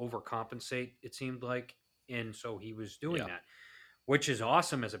trying to overcompensate, it seemed like. And so he was doing that, which is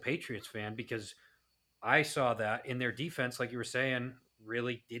awesome as a Patriots fan, because I saw that in their defense, like you were saying,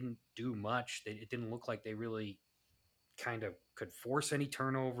 really didn't do much. It didn't look like they really kind of could force any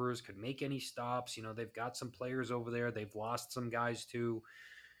turnovers, could make any stops. They've got some players over there. They've lost some guys too.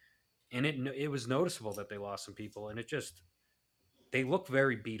 And it was noticeable that they lost some people, and they look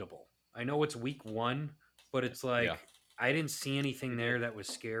very beatable. I know it's week 1, but it's like, I didn't see anything there that was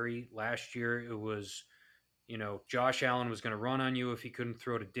scary. Last year, it was, Josh Allen was going to run on you if he couldn't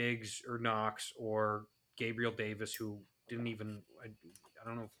throw to Diggs or Knox or Gabriel Davis, who didn't even, I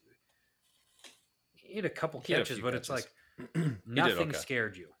don't know. He had a couple catches, but it's like nothing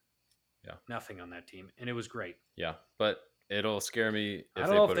scared you. Yeah. Nothing on that team. And it was great. Yeah. But it'll scare me if I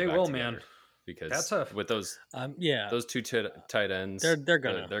don't know if they will, together. Man. Because with those those two tight ends, they're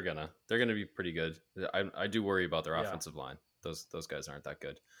gonna be pretty good. I do worry about their offensive line. Those guys aren't that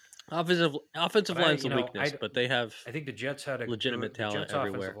good. Offensive line's a weakness, but they have. I think the Jets had a legitimate talent Jets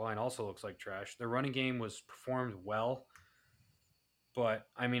everywhere. Offensive line also looks like trash. Their running game was performed well, but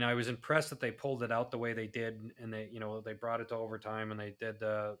I mean, I was impressed that they pulled it out the way they did, and they brought it to overtime, and they did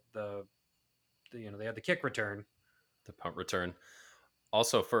they had the kick return, the punt return.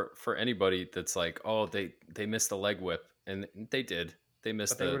 Also, for anybody that's like, oh, they missed the leg whip, and they did. They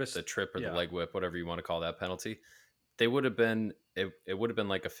missed the trip or the leg whip, whatever you want to call that penalty. They would have been it would have been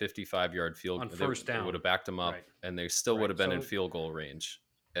like a 55-yard field on first down. They would have backed them up, and they still would have been in field goal range.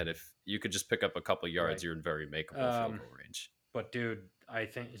 And if you could just pick up a couple of yards, you're in very makeable field goal range. But dude, I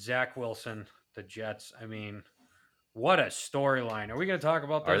think Zach Wilson, the Jets. I mean, what a storyline! Are we going to talk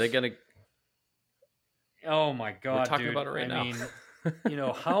about this? Are they going to? Oh my God, we're talking dude. about it right now. I mean,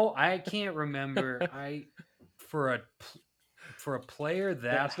 how I can't remember. For a player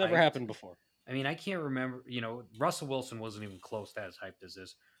that's never happened before. I mean, I can't remember. Russell Wilson wasn't even close to as hyped as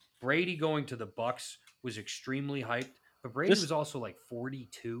this. Brady going to the Bucs was extremely hyped, but Brady was also like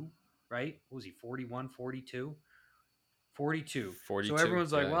 42, right? What was he, 41, 42? 42. So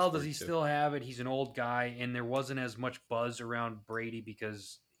everyone's like, well, does he still have it? He's an old guy, and there wasn't as much buzz around Brady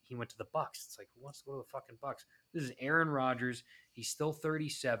because he went to the Bucs. It's like, who wants to go to the fucking Bucs? This is Aaron Rodgers. He's still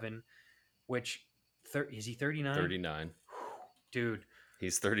 37, which is he 39? 39. Dude.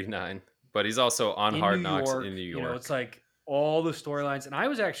 He's 39. But he's also on Hard Knocks in New York. It's like all the storylines. And I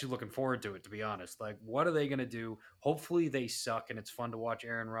was actually looking forward to it, to be honest. Like, what are they going to do? Hopefully they suck, and it's fun to watch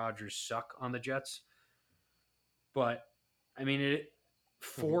Aaron Rodgers suck on the Jets. But, I mean,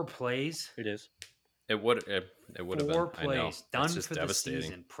 4 plays. It is. It would have been. 4 plays done for the devastating.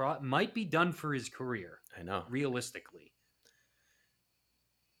 season. Might be done for his career. I know. Realistically.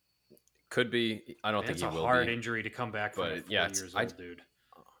 Could be. I don't think he will be. It's a hard injury to come back from at 4 years old, dude.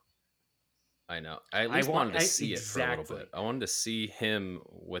 I know. I at least wanted to see it for a little bit. I wanted to see him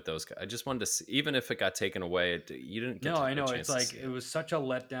with those guys. I just wanted to see, even if it got taken away, you didn't get I know. It's like, it was such a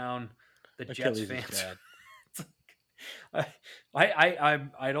letdown. The Jets fans.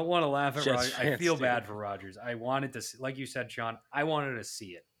 I don't want to laugh at Rodgers. I feel bad for Rodgers. I wanted to see, like you said, Sean, I wanted to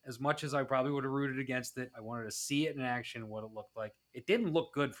see it. As much as I probably would have rooted against it, I wanted to see it in action, what it looked like. It didn't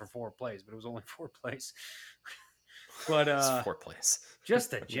look good for 4 plays, but it was only 4 plays. But It's 4 plays.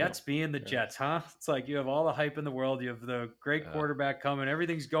 just the Jets being the Jets, huh? It's like you have all the hype in the world. You have the great Yeah. quarterback coming.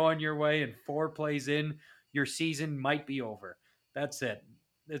 Everything's going your way, and 4 plays in, your season might be over. That's it.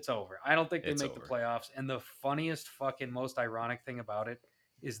 It's over. I don't think they It's make over. the playoffs. And the funniest, fucking, most ironic thing about it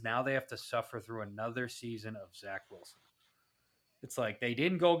is now they have to suffer through another season of Zach Wilson. It's like they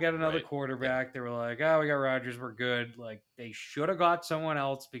didn't go get another Right. quarterback. They were like, oh, we got Rodgers. We're good. Like they should have got someone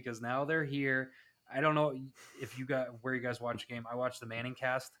else because now they're here. I don't know if you got where you guys watch the game. I watched the Manning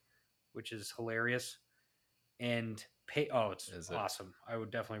cast, which is hilarious. And it's Is it? awesome. I would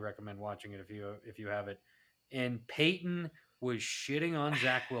definitely recommend watching it if you have it. And Peyton was shitting on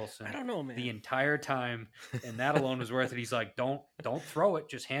Zach Wilson I don't know, man. the entire time, and that alone was worth it. He's like, don't throw it,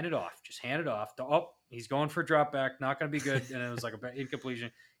 just hand it off. Just hand it off. Oh, he's going for a drop back, not going to be good. And it was like an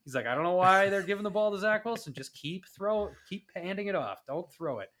incompletion. He's like, I don't know why they're giving the ball to Zach Wilson. Just keep handing it off. Don't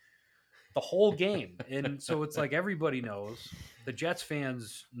throw it. The whole game. And so it's like everybody knows. The Jets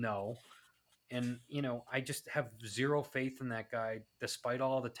fans know. And, I just have zero faith in that guy, despite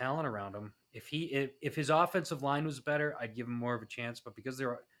all the talent around him. If his offensive line was better, I'd give him more of a chance. But because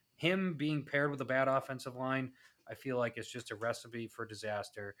him being paired with a bad offensive line, I feel like it's just a recipe for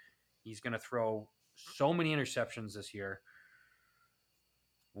disaster. He's going to throw so many interceptions this year.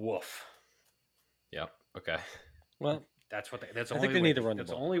 Woof. Yeah. Okay. Well, that's the I only think they way. need to run the That's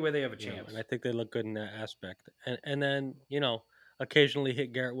the ball. only way they have a You know, chance. and I think they look good in that aspect. And then, occasionally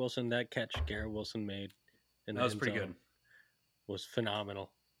hit Garrett Wilson. That catch Garrett Wilson made in the That was end pretty zone good. was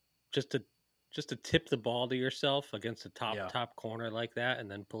phenomenal. Just to tip the ball to yourself against a top corner like that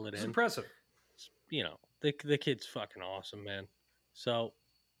and then pull it It's in. impressive. The kid's fucking awesome, man. So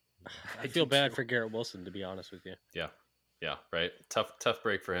I feel bad for Garrett Wilson, to be honest with you. Yeah. Yeah. Right. Tough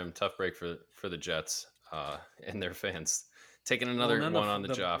break for him. Tough break for the Jets and their fans. Taking another one on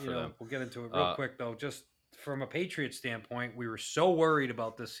the jaw for them. We'll get into it real quick, though. Just from a Patriots standpoint, we were so worried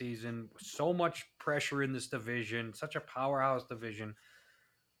about this season. So much pressure in this division. Such a powerhouse division.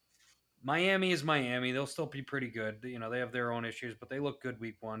 Miami is Miami. They'll still be pretty good. They have their own issues, but they look good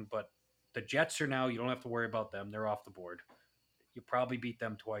week 1. But the Jets are now, you don't have to worry about them. They're off the board. You probably beat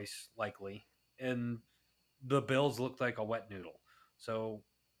them twice, likely. And the Bills looked like a wet noodle. So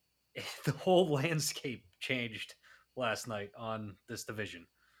the whole landscape changed last night on this division.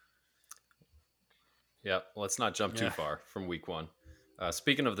 Yeah, let's not jump too far from week 1.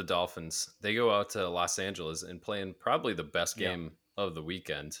 Speaking of the Dolphins, they go out to Los Angeles and play in probably the best game of the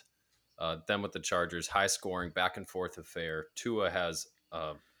weekend. Then with the Chargers, high scoring, back and forth affair. Tua has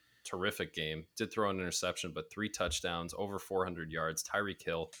a terrific game. Did throw an interception, but 3 touchdowns, over 400 yards. Tyreek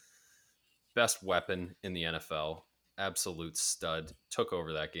Hill, best weapon in the NFL. Absolute stud. Took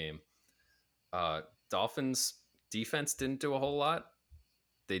over that game. Dolphins defense didn't do a whole lot.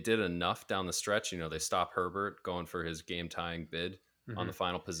 They did enough down the stretch. They stopped Herbert going for his game-tying bid on the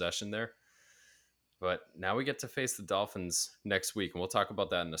final possession there. But now we get to face the Dolphins next week, and we'll talk about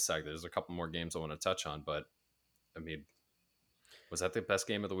that in a sec. There's a couple more games I want to touch on, but, I mean, was that the best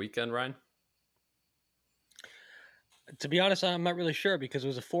game of the weekend, Ryan? To be honest, I'm not really sure because it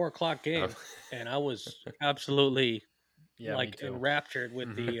was a 4:00 game, and I was absolutely enraptured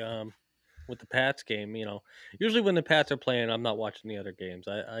with the Pats game. Usually when the Pats are playing, I'm not watching the other games.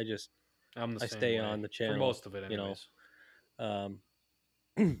 I stay on the channel for most of it, anyways.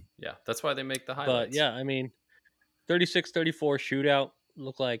 Yeah, that's why they make the highlights. But yeah, I mean, 36-34 shootout.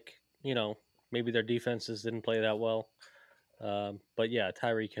 Looked like maybe their defenses didn't play that well. But yeah,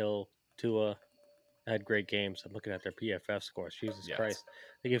 Tyreek Hill, Tua had great games. I'm looking at their PFF scores. Jesus Christ.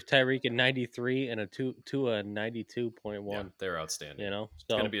 They give Tyreek a 93 and a Tua a 92.1. Yeah, they're outstanding. So it's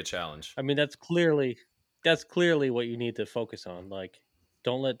going to be a challenge. I mean, that's clearly what you need to focus on. Like,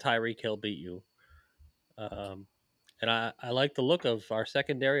 don't let Tyreek Hill beat you. And I like the look of our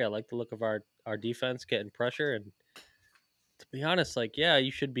secondary. I like the look of our defense getting pressure. And to be honest,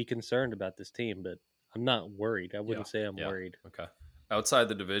 you should be concerned about this team, but I'm not worried. I wouldn't say I'm worried. Okay. Outside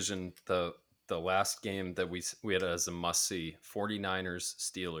the division, the last game that we had as a must-see, 49ers,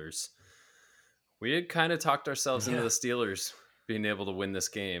 Steelers. We had kind of talked ourselves into the Steelers being able to win this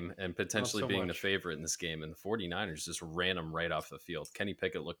game and potentially being the favorite in this game, and the 49ers just ran them right off the field. Kenny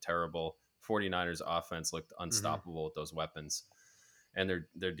Pickett looked terrible. 49ers offense looked unstoppable with those weapons, and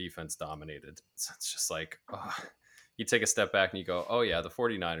their defense dominated. So it's just like, you take a step back and you go, oh yeah, the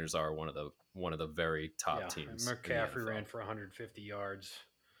 49ers are one of the very top teams. McCaffrey ran for 150 yards.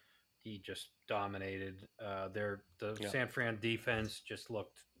 He just dominated. The San Fran defense just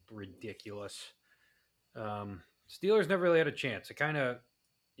looked ridiculous. Steelers never really had a chance. It kind of,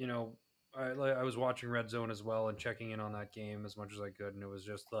 I was watching Red Zone as well and checking in on that game as much as I could, and it was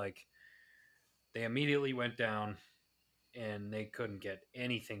just like they immediately went down and they couldn't get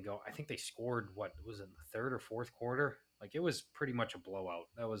anything going. I think they scored what was it, in the third or fourth quarter? Like it was pretty much a blowout.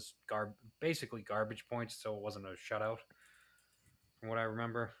 That was basically garbage points, so it wasn't a shutout from what I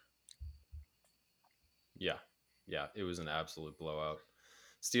remember. Yeah. Yeah. It was an absolute blowout.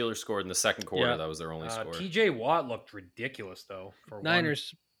 Steelers scored in the second quarter. Yeah. That was their only score. TJ Watt looked ridiculous though for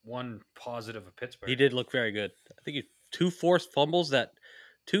Niners. one positive of Pittsburgh. He did look very good. I think he 2 forced fumbles,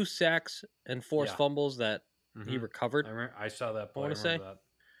 2 sacks and forced fumbles that he recovered. I saw that play. I want to say that.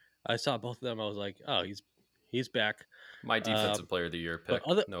 I saw both of them. I was like, oh, he's back. My defensive player of the year pick.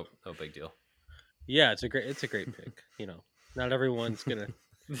 No big deal. Yeah, it's a great pick. Not everyone's gonna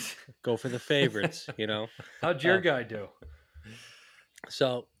go for the favorites. How'd your guy do?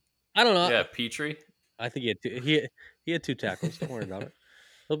 So I don't know. Yeah, Petrie. I think he had 2 tackles. Don't worry about it.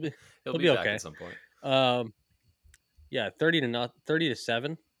 He'll be back okay at some point. Yeah,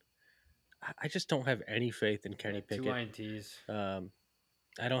 30-7. I just don't have any faith in Kenny Pickett. 2 INTs.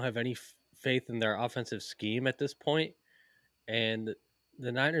 I don't have any faith in their offensive scheme at this point, and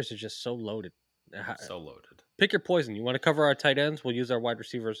the Niners are just so loaded. So loaded. Pick your poison. You want to cover our tight ends? We'll use our wide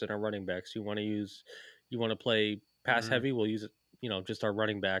receivers and our running backs. You want to play pass heavy? We'll use it. Just our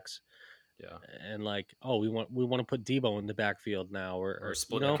running backs. Yeah. And we want to put Debo in the backfield now, or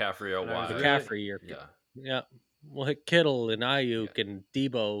split McCaffrey out wide. McCaffrey, yeah. We'll hit Kittle and Ayuk and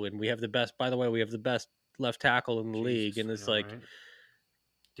Debo, and we have the best. By the way, we have the best left tackle in the league, and it's like, right?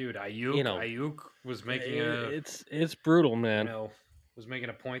 Dude, Ayuk was making it's brutal, man. Was making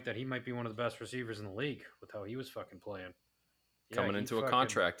a point that he might be one of the best receivers in the league with how he was fucking playing. Coming into a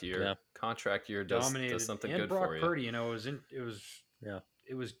contract year. Yeah. Contract year does something good Brock for you. Purdy,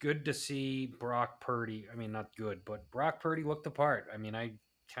 it was good to see Brock Purdy. I mean, not good, but Brock Purdy looked the part. I mean, I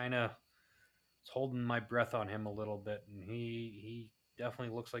kind of was holding my breath on him a little bit, and he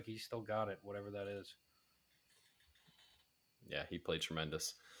definitely looks like he's still got it, whatever that is. Yeah, he played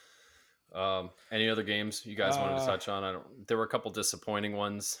tremendous. Any other games you guys wanted to touch on? There were a couple disappointing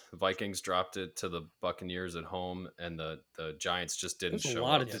ones. The Vikings dropped it to the Buccaneers at home, and the Giants just didn't show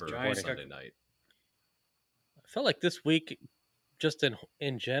up for Sunday night. I felt like this week, just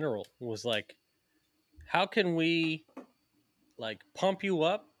in general, was like, how can we pump you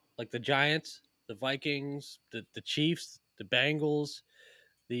up like the Giants, the Vikings, the Chiefs, the Bengals,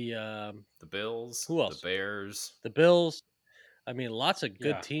 the Bills, who else? The Bears, the Bills. I mean, lots of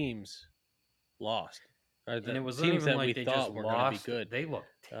good teams lost. And it was teams that we thought were going to be good. They looked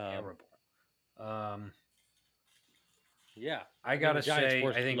terrible. Yeah, I gotta say,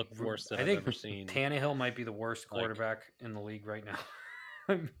 I think worse than I've ever seen. Tannehill might be the worst quarterback in the league right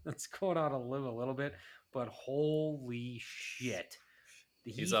now. That's going on a little bit, but holy shit,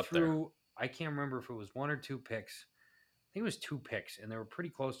 he's up there. I can't remember if it was 1 or 2 picks. I think it was 2 picks, and they were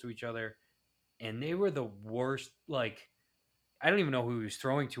pretty close to each other, and they were the worst. I don't even know who he was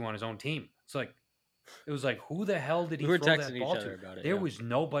throwing to on his own team. It was like, who the hell did he throw that ball to? There was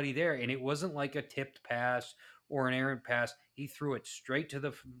nobody there, and it wasn't like a tipped pass or an errant pass. He threw it straight to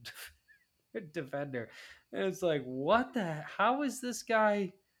the defender. And it's like, what the? How is this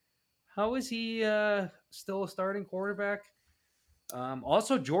guy? How is he still a starting quarterback?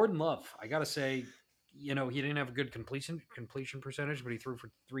 Also, Jordan Love. I gotta say, he didn't have a good completion percentage, but he threw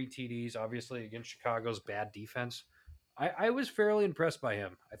for 3 TDs. Obviously, against Chicago's bad defense. I was fairly impressed by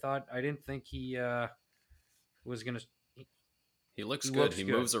him. I didn't think he was gonna. He looks good. He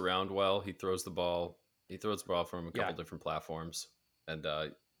moves around well. He throws the ball. He throws the ball from a couple different platforms, and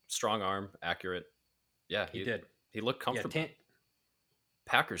strong arm, accurate. Yeah, he did. He looked comfortable.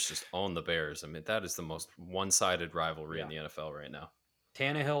 Packers just own the Bears. I mean, that is the most one-sided rivalry in the NFL right now.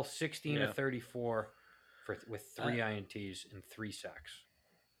 Tannehill, 16 of 34 with 3 INTs and 3 sacks.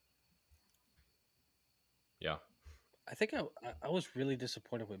 Yeah. I think I was really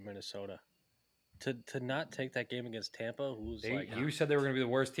disappointed with Minnesota to not take that game against Tampa. You said they were going to be the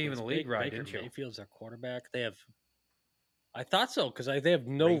worst team in the league, right? Baker Didn't you? Mayfield's their quarterback. I thought so because they have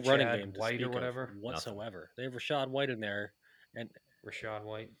no running game to White speak or whatever of whatsoever. They have Rashad White in there, and Rashad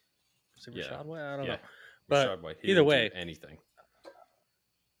White. Is it Rashad White? I don't know. But Rashad White, either way, anything.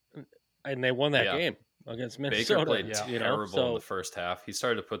 And they won that game against Minnesota. Baker played terrible in the first half. He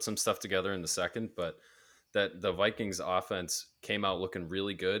started to put some stuff together in the second, but that the Vikings offense came out looking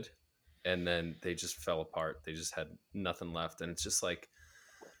really good, and then they just fell apart. They just had nothing left, and it's just like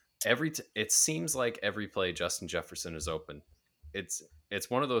it seems like every play Justin Jefferson is open. It's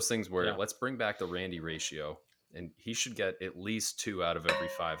one of those things where let's bring back the Randy ratio, and he should get at least 2 out of every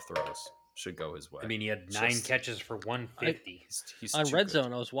 5 throws. Should go his way. I mean, he had 9 catches for 150. On Red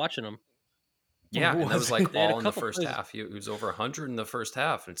Zone, I was watching him. Yeah, and that was like They had a all in the couple first plays. half. He was over 100 in the first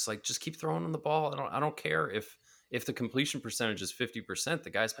half. And it's like, just keep throwing on the ball. I don't care if the completion percentage is 50%. The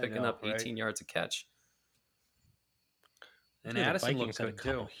guy's I picking know, up 18 right? yards a catch. And The Addison looked Vikings had a good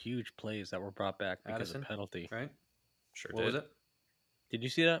couple too. huge plays that were brought back because of Addison, penalty. right? Sure What was did. it? Did you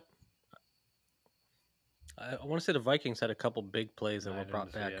see that? I want to say the Vikings had a couple big plays that No, I were didn't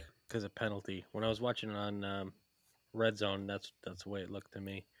brought see back it. because of penalty. When I was watching it on Red Zone, that's the way it looked to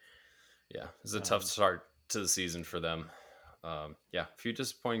me. Yeah, it was a tough start to the season for them. Yeah, a few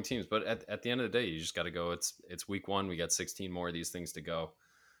disappointing teams, but at the end of the day, you just got to go. It's week 1. We got 16 more of these things to go,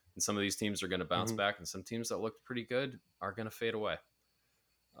 and some of these teams are going to bounce back, and some teams that looked pretty good are going to fade away.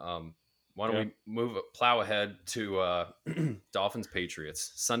 Why don't we plow ahead to Dolphins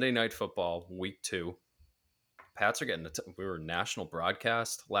Patriots Sunday Night Football Week 2. Pats are getting we were national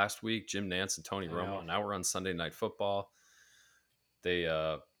broadcast last week. Jim Nance and Tony Romo. Now we're on Sunday Night Football. They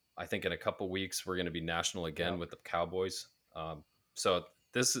I think in a couple weeks we're going to be national again with the Cowboys. So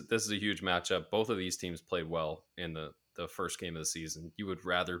this is a huge matchup. Both of these teams played well in the first game of the season. You would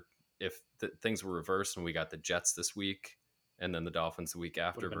rather if things were reversed and we got the Jets this week and then the Dolphins the week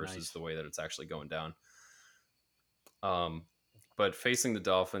after versus nice. the way that it's actually going down. But facing the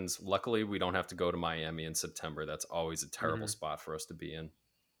Dolphins, luckily we don't have to go to Miami in September. That's always a terrible spot for us to be in.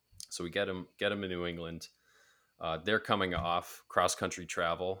 So we get them in New England. They're coming off cross country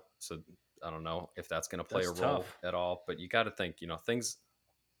travel, so I don't know if that's going to play That's a role tough. at all. But you got to think,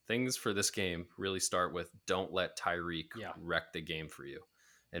 things for this game really start with don't let Tyreek wreck the game for you.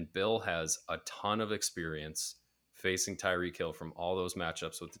 And Bill has a ton of experience facing Tyreek Hill from all those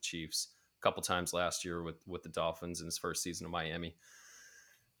matchups with the Chiefs. A couple times last year with the Dolphins in his first season of Miami.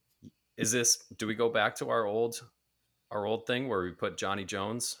 Do we go back to our old thing where we put Johnny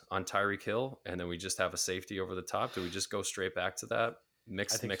Jones on Tyreek Hill and then we just have a safety over the top? Do we just go straight back to that?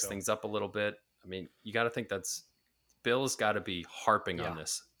 Mix things up a little bit. I mean, you got to think Bill's got to be harping on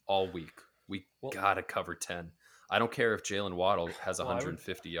this all week. We got to cover 10. I don't care if Jalen Waddle has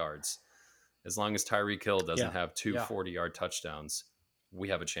 150 yards. As long as Tyreek Hill doesn't have two 40-yard touchdowns, we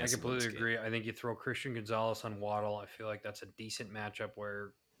have a chance. I completely agree. I think you throw Christian Gonzalez on Waddle. I feel like that's a decent matchup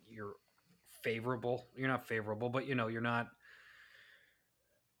where you're favorable. You're not favorable, but you're not.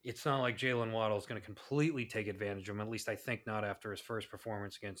 It's not like Jalen Waddle is going to completely take advantage of him. At least I think not after his first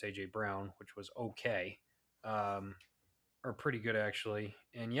performance against AJ Brown, which was okay, or pretty good actually.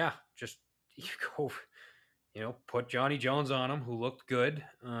 And just you go. Put Johnny Jones on him, who looked good.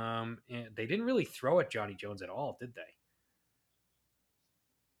 And they didn't really throw at Johnny Jones at all, did they?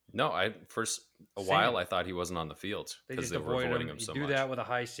 No, while I thought he wasn't on the field because they were avoiding him so much. You do that with a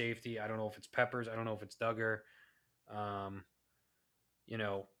high safety. I don't know if it's Peppers. I don't know if it's Duggar.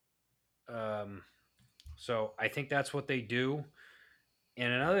 So I think that's what they do.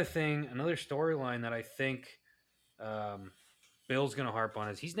 And another storyline that I think Bill's going to harp on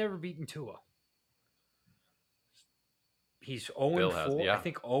is he's never beaten Tua. He's 0-4. I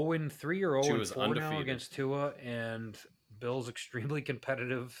think 0-3 or 0-4 now against Tua, and Bill's extremely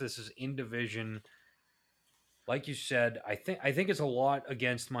competitive. This is in division. Like you said, I think it's a lot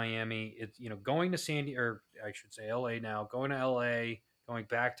against Miami. It's going to LA now, going to LA, going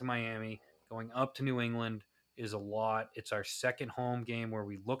back to Miami, going up to New England is a lot. It's our second home game where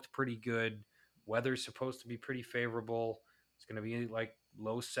we looked pretty good. Weather's supposed to be pretty favorable. It's going to be like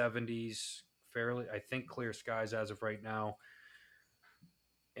low 70s, fairly, I think, clear skies as of right now.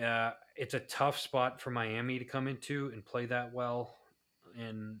 It's a tough spot for Miami to come into and play that well,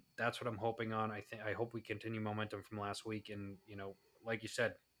 and that's what I'm hoping on. I hope we continue momentum from last week, and like you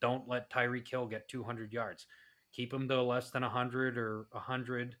said, don't let Tyreek Hill get 200 yards. Keep him to less than 100 or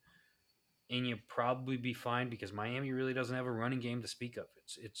 100, and you'll probably be fine because Miami really doesn't have a running game to speak of.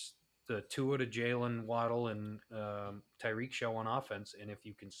 It's the Tua to Jalen Waddle and Tyreek show on offense, and if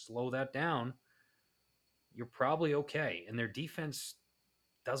you can slow that down, you're probably okay. And their defense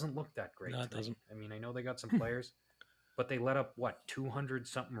doesn't look that great. No, it doesn't. I mean, I know they got some players, but they let up 200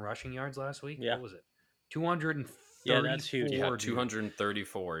 something rushing yards last week. Yeah. What was it? 234. Yeah, that's huge. Yeah,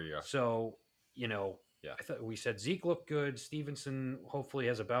 234. Yeah. So I thought we said Zeke looked good. Stevenson hopefully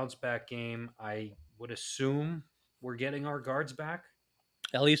has a bounce back game. I would assume we're getting our guards back.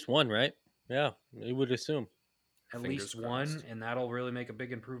 At least one, right? Yeah, you would assume. At least one, and that'll really make a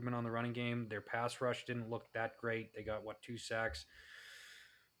big improvement on the running game. Their pass rush didn't look that great. They got 2 sacks,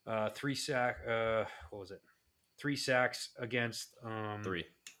 3 sacks against 3.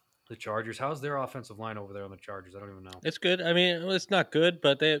 The Chargers. How's their offensive line over there on the Chargers? I don't even know. It's good. I mean, it's not good,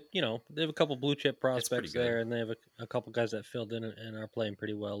 but they have a couple blue chip prospects there, and they have a couple guys that filled in and are playing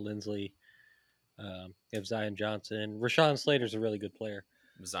pretty well. Lindsley, they have Zion Johnson. Rashawn Slater's a really good player.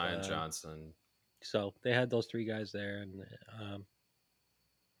 Zion Johnson. So they had those 3 guys there, and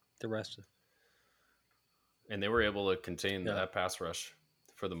the rest. And they were able to contain Yeah. that pass rush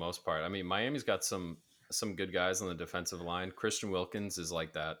for the most part. I mean, Miami's got some good guys on the defensive line. Christian Wilkins is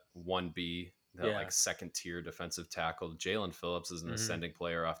like that 1B, that Yeah. like second tier defensive tackle. Jalen Phillips is an ascending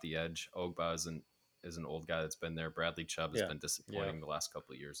player off the edge. Ogba is an old guy that's been there. Bradley Chubb has Yeah. been disappointing the last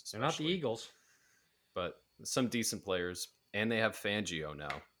couple of years, They're not the especially. Eagles. But some decent players. And they have Fangio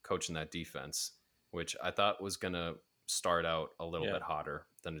now coaching that defense, which I thought was going to start out a little bit hotter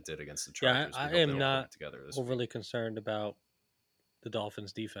than it did against the Yeah, Chargers. I We hope they am don't put not it together this overly week. concerned about the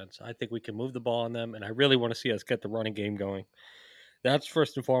Dolphins' defense. I think we can move the ball on them, and I really want to see us get the running game going. That's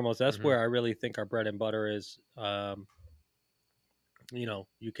first and foremost. That's where I really think our bread and butter is. You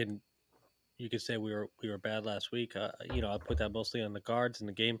can say we were bad last week. I put that mostly on the guards and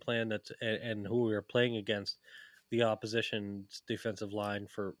the game plan and who we were playing against. The opposition's defensive line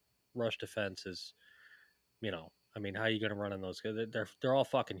for rush defense is, I mean, how are you going to run on those guys? They're all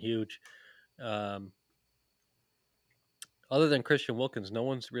fucking huge. Other than Christian Wilkins, no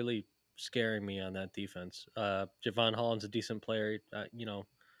one's really scaring me on that defense. Javon Holland's a decent player. No.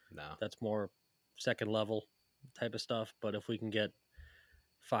 That's more second level type of stuff. But if we can get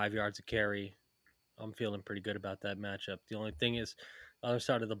 5 yards of carry, I'm feeling pretty good about that matchup. The only thing is, other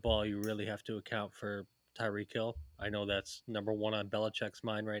side of the ball, you really have to account for Tyreek Hill. I know that's number one on Belichick's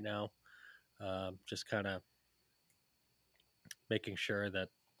mind right now. Just kind of making sure that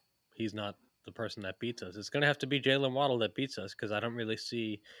he's not the person that beats us. It's going to have to be Jalen Waddle that beats us, because I don't really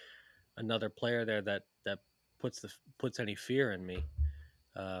see another player there that puts any fear in me.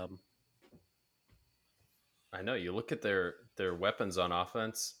 I know. You look at their weapons on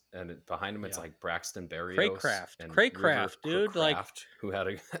offense, and behind them, it's like Braxton Berrios, Craycraft, dude, like who had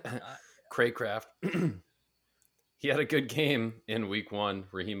a Craycraft. He had a good game in week 1.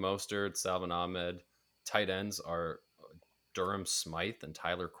 Raheem Mostert, Salvin Ahmed. Tight ends are Durham Smythe and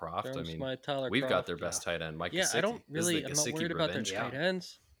Tyler Kroft. We've got their best tight end, Mike Gesicki. I'm not worried about their tight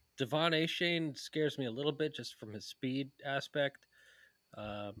ends. Devon Achane scares me a little bit just from his speed aspect.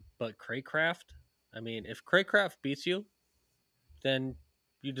 But Craycraft, I mean, if Craycraft beats you, then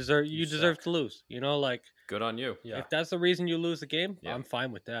you deserve to lose. Good on you. If that's the reason you lose the game, I'm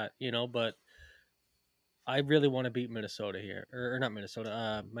fine with that. But I really want to beat Minnesota here, or not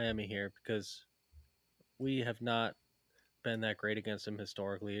Minnesota, Miami here, because we have not been that great against them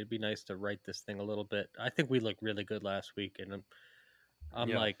historically. It'd be nice to right this thing a little bit. I think we looked really good last week, and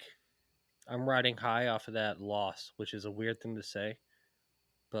I'm riding high off of that loss, which is a weird thing to say,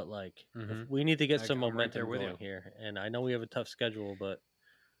 but if we need to get some momentum going here. And I know we have a tough schedule, but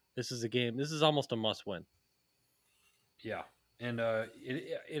this is a game. This is almost a must win. Yeah, and I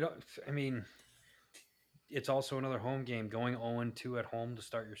mean, it's also another home game. Going 0-2 at home to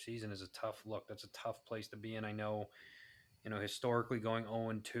start your season is a tough look. That's a tough place to be in. I know, historically going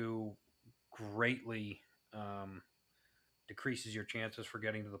 0-2 greatly decreases your chances for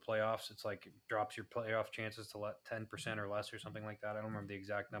getting to the playoffs. It's like it drops your playoff chances to 10% or less or something like that. I don't remember the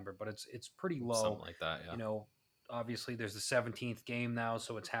exact number, but it's pretty low. Something like that, yeah. Obviously there's the 17th game now,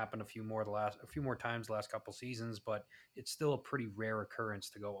 so it's happened a few more times the last couple seasons, but it's still a pretty rare occurrence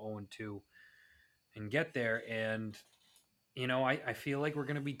to go 0-2 and get there. And I feel like we're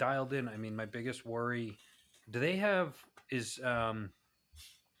going to be dialed in. I mean, my biggest worry, who is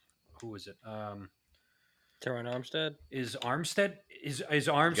it? Teron Armstead? Is Armstead You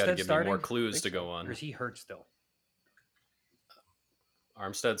got to give starting? me more clues to go on. Or is he hurt still?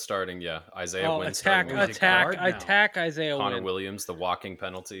 Armstead starting, yeah. Isaiah Wynn attack Isaiah Connor Wynn. Williams, the walking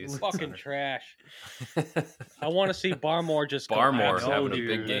penalties. Fucking trash. I want to see Barmore having a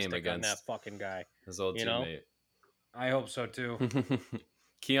big game on against that fucking guy. His old teammate. I hope so too.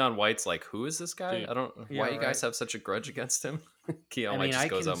 Keon White's like, who is this guy? Dude. I don't. Why you guys have such a grudge against him? Keon White just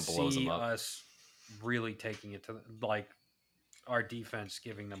goes up and blows him up. Us really taking it to our defense,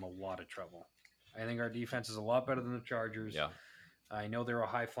 giving them a lot of trouble. I think our defense is a lot better than the Chargers. Yeah. I know they're a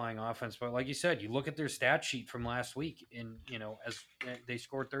high-flying offense, but like you said, you look at their stat sheet from last week, and as they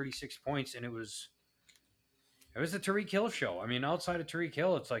scored 36 points, and it was the Tyreek Hill show. I mean, outside of Tyreek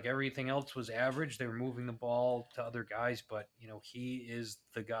Hill, it's like everything else was average. They were moving the ball to other guys, but he is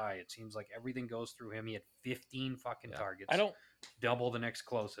the guy. It seems like everything goes through him. He had 15 fucking targets. Double the next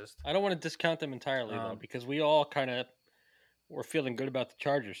closest. I don't want to discount them entirely though, because we all kind of were feeling good about the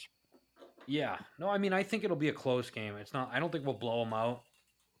Chargers. Yeah. No, I mean, I think it'll be a close game. It's not. I don't think we'll blow them out.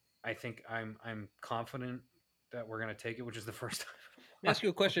 I think I'm confident that we're going to take it, which is the first time. Let me ask you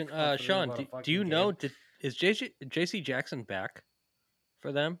a question, Sean. Do you know? Is J.C. Jackson back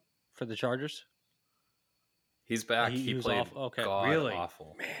for them for the Chargers? He's back. He played awful. Okay. god Really?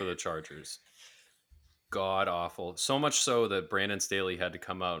 awful for the Chargers. god awful. So much so that Brandon Staley had to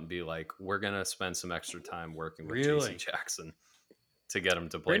come out and be like, "We're gonna spend some extra time working with Really? J.C. Jackson to get him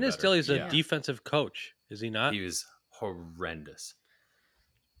to play Brandon better." Staley's a Yeah, defensive coach, is he not? he was horrendous.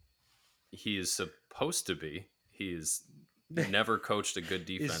 He is supposed to be. He's never coached a good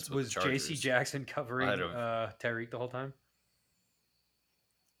defense with Was the Chargers. J.C. Jackson covering I don't- Tyreek the whole time?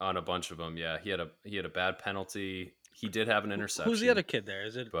 On a bunch of them, yeah. He had a bad penalty. He did have an interception. Who's the other kid there?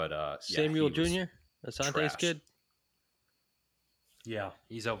 Is it But Samuel he was Jr.? Asante's trash. kid? Yeah,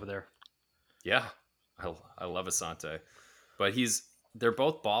 he's over there. Yeah, I love Asante, but they're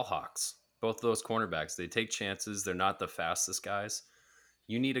both ball hawks. Both of those cornerbacks, they take chances. They're not the fastest guys.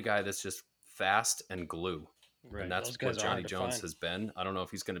 You need a guy that's just fast and glue, Right. and that's Those guys what are hard Johnny to Jones find. has been. I don't know if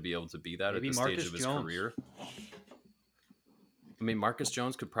he's going to be able to be that Maybe at this Marcus stage of his Jones. career. I mean, Marcus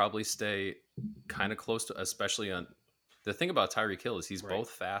Jones could probably stay kind of close to, especially on the thing about Tyreek Hill is he's Right. both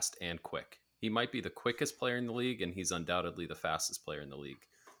fast and quick. He might be the quickest player in the league, and he's undoubtedly the fastest player in the league.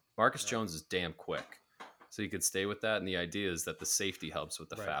 Marcus Jones is damn quick, so you could stay with that. And the idea is that the safety helps with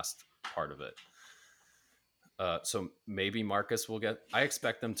the Right. fast part of it. So maybe Marcus will get. I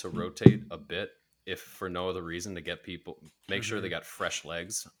expect them to rotate a bit, if for no other reason, to get people, make sure they got fresh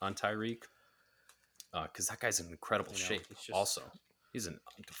legs on Tyreek, because that guy's in incredible shape. it's just- Also, he's in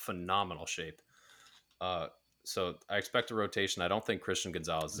phenomenal shape. So I expect a rotation. I don't think Christian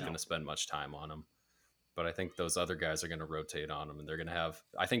Gonzalez is going to spend much time on him, but I think those other guys are going to rotate on him, and they're going to have.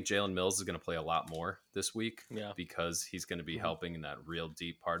 I think Jalen Mills is going to play a lot more this week, Yeah. because he's going to be helping in that real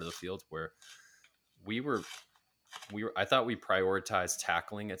deep part of the field where we were. I thought we prioritized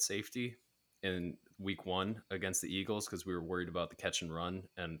tackling at safety in week 1 against the Eagles because we were worried about the catch and run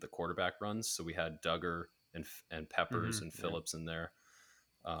and the quarterback runs. So we had Duggar and Peppers and Phillips in there,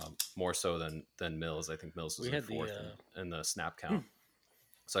 more so than Mills. I think Mills was We in had the, 4th in the snap count.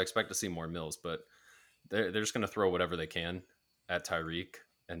 So I expect to see more Mills, but they're just going to throw whatever they can at Tyreek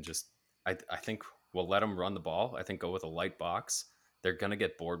and just I think we'll let them run the ball. I think go with a light box. They're going to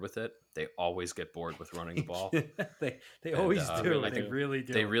get bored with it. They always get bored with running the ball. they always And, do. I They think really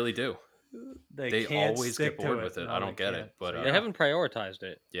do. They really do. They always stick get to bored with it. No, I don't they get can't. it, but So, They haven't prioritized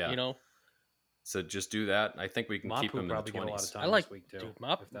it. Yeah. You know? So just do that. I think we can keep Mapu him in the probably get a lot of 20s. time I like- this week too, dude,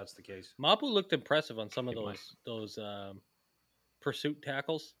 Mapu- if that's the case. Mapu looked impressive on some of He might. those pursuit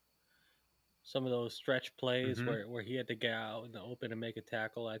tackles. Some of those stretch plays Mhm. where he had to get out in the open and make a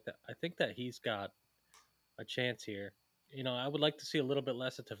tackle. I think that he's got a chance here. You know, I would like to see a little bit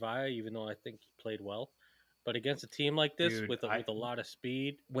less of Tavia, even though I think he played well. But against a team like this Dude, with a lot of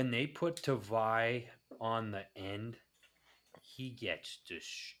speed, When they put Tavai on the end, he gets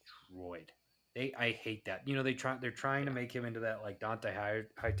destroyed. I hate that. You know, they're trying to make him into that like Dante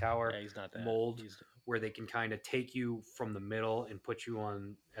Hightower yeah, he's not that mold He's, where they can kind of take you from the middle and put you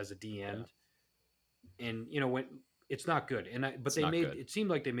on as a D end. And you know when it's not good. But It's they not made good. it seemed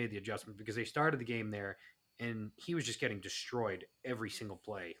like they made the adjustment because they started the game there and he was just getting destroyed every single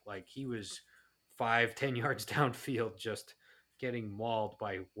play. Like he was 5-10 yards downfield just getting mauled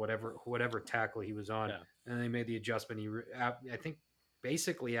by whatever tackle he was on. Yeah. And they made the adjustment. I think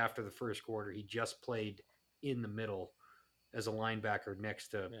basically after the first quarter, he just played in the middle as a linebacker next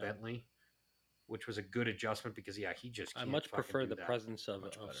to Yeah. Bentley, which was a good adjustment because he just. I Can't much fucking prefer do the that. presence of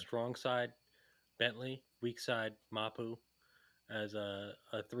better. strong side Bentley, weak side Mapu as a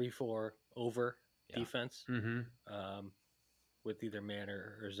 3-4 over defense with either man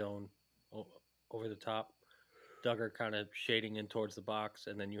or zone over the top. Duggar kind of shading in towards the box,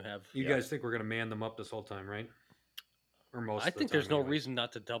 and then you have. You guys think we're going to man them up this whole time, right? Or most? I of the think time there's no anyways. reason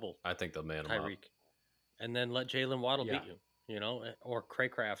not to double I think they'll man him up. Tyreek, and then let Jalen Waddle Yeah. beat you. You know, or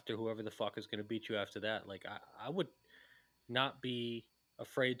Craycraft or whoever the fuck is going to beat you after that. Like I would not be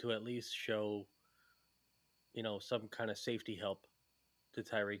afraid to at least show, you know, some kind of safety help to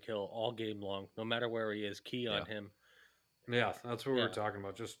Tyreek Hill all game long, no matter where he is. Key on Yeah. him. Yeah, that's what we Yeah. were talking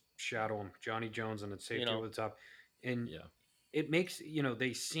about. Just shadow him, Johnny Jones, and it's safety know. over the top, and Yeah. it makes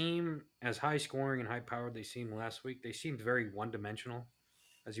they seem as high scoring and high powered they seemed last week. They seemed very one dimensional,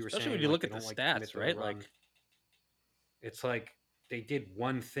 as you were Especially saying. when you like, look they at the don't like to commit stats, to the right? run. Like it's like they did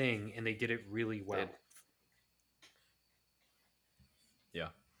one thing and they did it really well.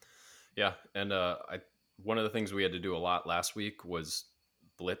 Yeah, and one of the things we had to do a lot last week was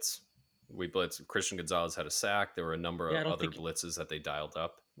blitz. We blitzed. Christian Gonzalez had a sack. There were a number Yeah, I of don't other think- blitzes that they dialed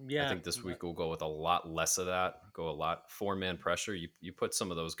up. yeah, I think this week we'll go with a lot less of that. Go a lot 4-man pressure. You put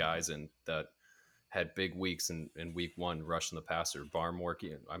some of those guys in that had big weeks in week 1 rushing the passer. Barmore,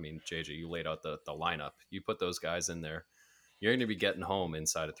 I mean, JJ, you laid out the lineup. You put those guys in there, you're going to be getting home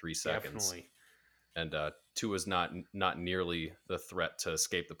inside of 3 seconds. Definitely. and Tua's not nearly the threat to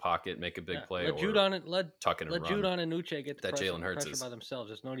escape the pocket, make a big play, Let or tuck in and let run. Judon and Uche get the That pressure, Jalen Hurts pressure is. by themselves.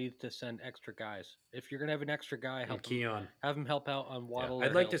 There's no need to send extra guys. If you're gonna have an extra guy, And Keon. have him help out on Waddle.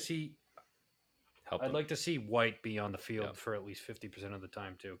 I'd or like to Hill. see. Help I'd him. like to see White be on the field Yep. for at least 50% of the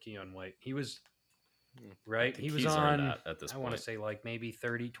time too. Keon White. He was Hmm. right. think He was he's earned on. that at this I want to point. say like maybe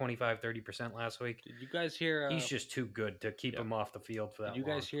 30% last week. Did you guys hear? He's just too good to keep Yeah. him off the field for that Did you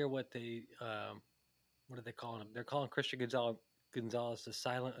long. guys hear what they? What are they calling him? They're calling Christian Gonzalez the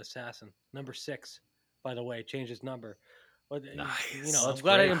silent assassin, number 6. By the way, changed his number. But you Nice. know, I'm That's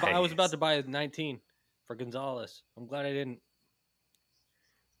glad I great. didn't. I was about Nice. to buy a 19 for Gonzalez. I'm glad I didn't.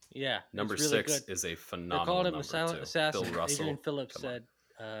 Yeah, Number it's really 6 good. is a They're phenomenal calling him number the silent too. assassin. Bill Russell. Adrian Phillips Come on.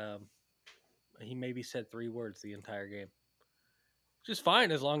 said he maybe said 3 words the entire game, which is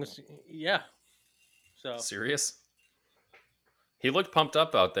fine as long as So Serious? He looked pumped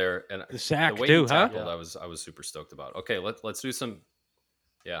up out there, and the sack the way too, he huh? tackled, I was super stoked about. Okay, let's do some.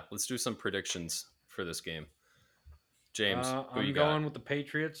 Yeah, let's do some predictions for this game. James, who you I'm got? going with the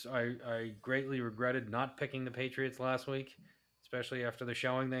Patriots. I greatly regretted not picking the Patriots last week, especially after the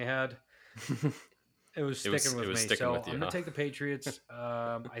showing they had. It was sticking with me. So I'm going to take the Patriots.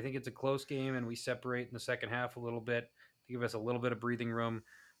 I think it's a close game, and we separate in the second half a little bit to give us a little bit of breathing room.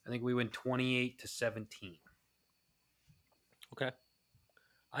 I think we win 28-17. Okay.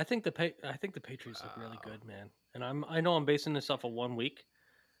 I think the Patriots look really good, man. And I know I'm basing this off of 1 week,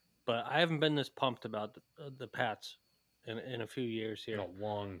 but I haven't been this pumped about the Pats in a few years In here. a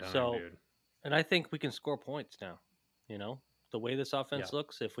long time, So, dude. and I think we can score points now. You know, the way this offense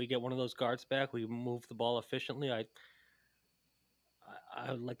looks, if we get one of those guards back, we move the ball efficiently. I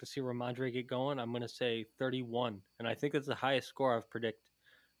would like to see Ramondre get going. I'm going to say 31, and I think it's the highest score I've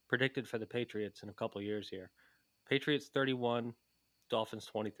predicted for the Patriots in a couple of years here. Patriots 31, Dolphins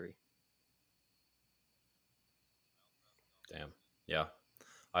 23. Damn. Yeah.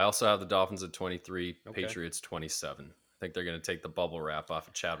 I also have the Dolphins at 23, Okay. Patriots 27. I think they're going to take the bubble wrap off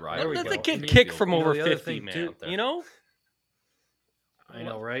of Chad Ryder. There we Let go. the kid And kick from you know, over the other 50, thing, man. too- You know? I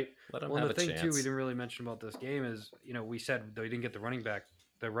know, right? Let them Well, have the a thing chance. too we didn't really mention about this game is, we said they didn't get the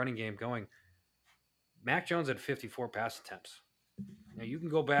running game going. Mac Jones had 54 pass attempts. Now you can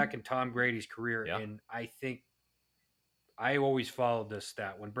go back in Tom Brady's career, Yeah. and I think I always followed this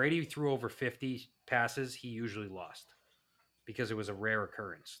stat. When Brady threw over 50 passes, he usually lost because it was a rare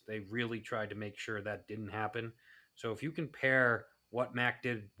occurrence. They really tried to make sure that didn't happen. So if you can pair what Mac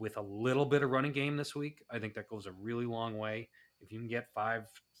did with a little bit of running game this week, I think that goes a really long way. If you can get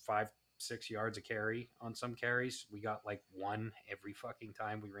 6 yards a carry on some carries, we got like 1 every fucking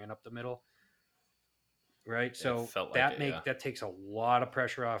time we ran up the middle. Right. So felt like that that takes a lot of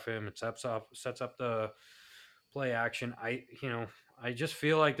pressure off him. It sets up the play action. I just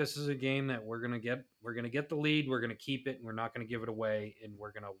feel like this is a game that we're gonna get the lead, we're gonna keep it, and we're not gonna give it away, and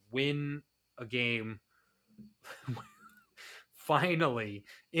we're gonna win a game finally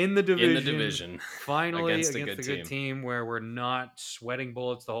in the division. Finally against a good team where we're not sweating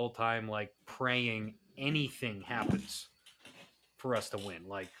bullets the whole time, like praying anything happens for us to win.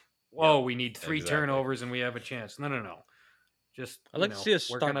 Like, whoa, we need 3 turnovers and we have a chance. No. Just I'd like to see us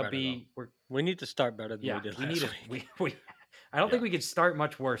start better, we need to start better than we did last week. I don't think we could start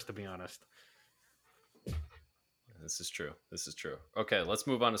much worse, to be honest. This is true. Okay, let's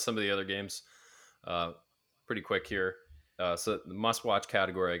move on to some of the other games. Pretty quick here. So the must-watch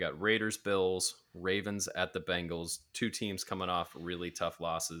category, I got Raiders, Bills, Ravens at the Bengals. 2 teams coming off really tough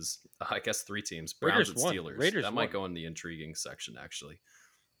losses. I guess 3 teams. Browns and Steelers. That might go in the intriguing section, actually.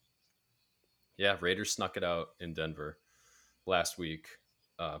 Yeah, Raiders snuck it out in Denver last week.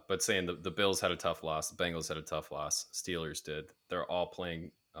 But saying the Bills had a tough loss, the Bengals had a tough loss, Steelers did. They're all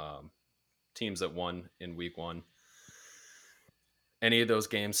playing teams that won in week 1. Any of those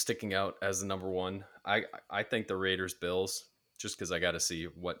games sticking out as the number 1? I think the Raiders Bills, just because I got to see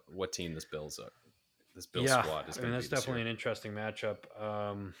what team this Bills squad is going to be. That's definitely an interesting matchup.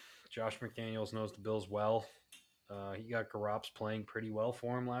 Josh McDaniels knows the Bills well. He got Garoppolo playing pretty well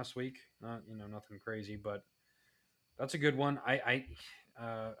for him last week. Not nothing crazy, but that's a good one.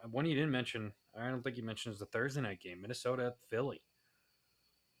 One you didn't mention, I don't think you mentioned, is the Thursday night game, Minnesota at Philly.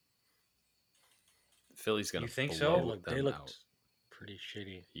 Philly's going to. You think so? They looked pretty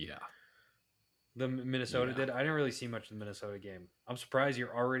shitty. Yeah. The Minnesota did. I didn't really see much of the Minnesota game. I'm surprised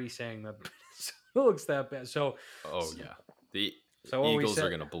you're already saying that Minnesota looks that bad. So, the Eagles are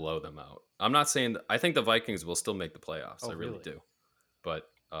going to blow them out. I'm not saying I think the Vikings will still make the playoffs. I really do, but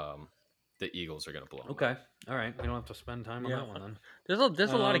the Eagles are going to blow them out. All right. We don't have to spend time on that one then.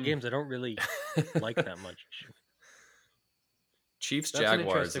 There's a lot of games I don't really like that much. Chiefs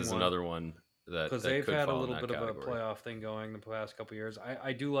Jaguars is another one because that they've could had a fall in little that bit of a category. playoff thing going the past couple years.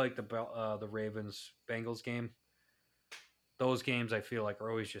 I do like the Ravens Bengals game. Those games I feel like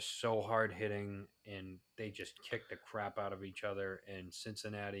are always just so hard hitting, and they just kick the crap out of each other. And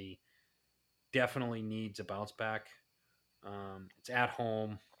Cincinnati definitely needs a bounce back. It's at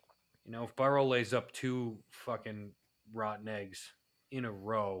home. You know, if Burrow lays up 2 fucking rotten eggs in a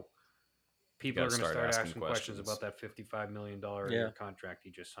row, people Got are to going to start start asking asking questions questions. about that $55 million a Yeah. year contract he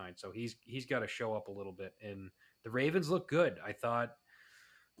just signed. So he's got to show up a little bit. And the Ravens look good. I thought,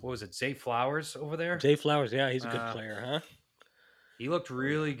 what was it, Zay Flowers over there? Zay Flowers, yeah, he's a good Uh, player, huh? He looked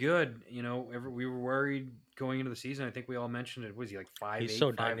really good. You know, we were worried going into the season. I think we all mentioned it. Was he like 5'8", He's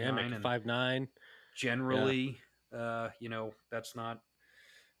so 5'9", dynamic. and 5'9". generally, you know, that's not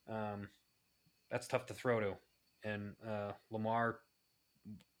that's tough to throw to. And Lamar,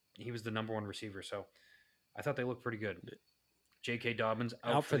 he was the number 1 receiver, so I thought they looked pretty good. J.K. Dobbins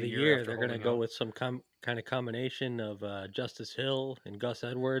Out for the year year. after They're going to holding go out. with some kind of combination of Justice Hill and Gus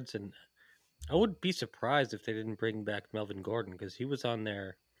Edwards, and I would be surprised if they didn't bring back Melvin Gordon because he was on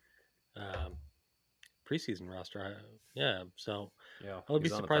their um, preseason roster. Yeah, so Yeah, I would be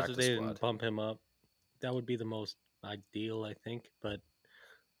He's on the surprised if practice they squad. didn't bump him up. That would be the most ideal, I think. But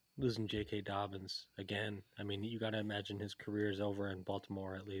losing J.K. Dobbins again, I mean, you got to imagine his career is over in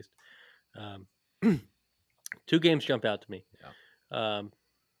Baltimore at least. 2 games jump out to me. Yeah.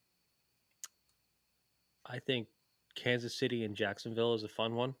 I think Kansas City and Jacksonville is a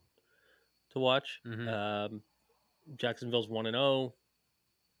fun one to watch. Mhm. Jacksonville's 1-0.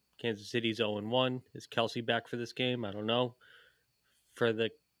 Kansas City's 0-1. Is Kelsey back for this game? I don't know. For the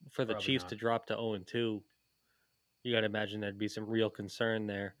Probably Chiefs not. to drop to 0-2, you got to imagine there'd be some real concern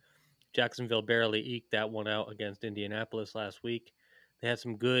there. Jacksonville barely eked that one out against Indianapolis last week. They had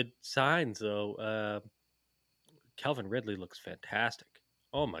some good signs though. Calvin Ridley looks fantastic.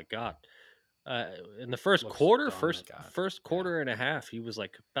 Oh my god! In the first Looks quarter, dominant. first quarter and a half, he was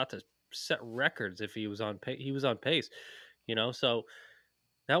like about to set records if he was on pace. He was on pace, you know. So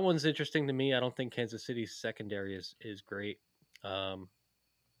that one's interesting to me. I don't think Kansas City's secondary is great. Another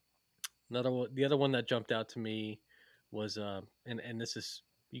one, the other one that jumped out to me was and this is,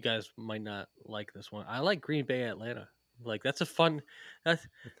 you guys might not like this one. I like Green Bay Atlanta. Like that's a fun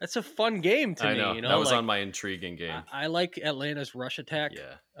game to I me. know. You know, That was like on my intriguing game. I like Atlanta's rush attack.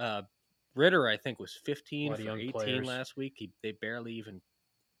 Yeah. Ritter, I think, was A 15 lot of for young 18 players. last week. They barely even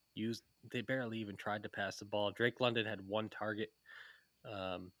tried to pass the ball. Drake London had 1 target,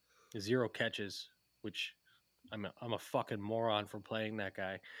 0 catches, which I'm a fucking moron for playing that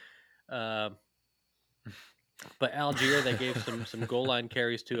guy. But Algier, they gave some goal line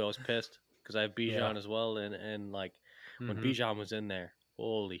carries too. I was pissed because I have Bijan Yeah. as well, and like when Mhm. Bijan was in there,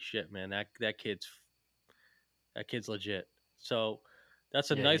 holy shit, man, that kid's legit. So that's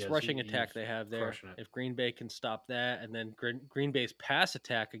a Yeah, he nice is. rushing He's attack they have there. crushing it. If Green Bay can stop that, and then Green Bay's pass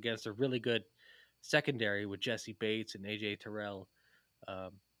attack against a really good secondary with Jesse Bates and AJ Terrell,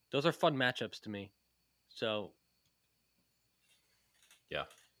 those are fun matchups to me. So Yeah.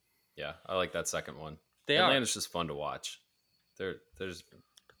 I like that second one. they Atlanta's just fun to watch. There's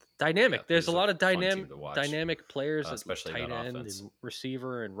dynamic. Yeah, There's this a is a lot of fun team to watch, dynamic players at especially tight that end offense. and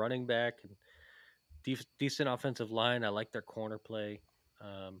receiver and running back and decent offensive line. I like their corner play.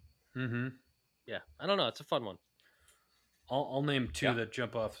 Mhm. Yeah, I don't know. It's a fun one. I'll name 2 Yeah. that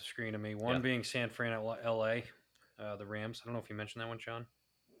jump off the screen to me. One Yeah. being San Fran at L.A., the Rams. I don't know if you mentioned that one, Sean.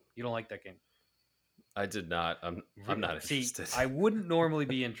 You don't like that game. I did not. I'm not See, interested. I wouldn't normally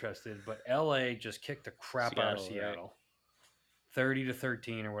be interested, but LA just kicked the crap out of Seattle, right? Seattle.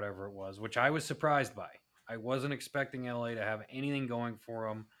 30-13 or whatever it was, which I was surprised by. I wasn't expecting LA to have anything going for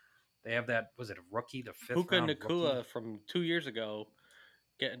them. They have that, was it a rookie, the 5th Puka round Nakua rookie? from 2 years ago.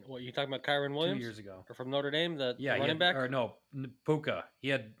 Getting what you talking about? Kyron 2 Williams years ago. or from Notre Dame, the Yeah, running back. or no, Puka. He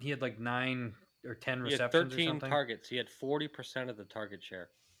had like 9 or 10 He had receptions or 13 something. targets. He had 40% of the target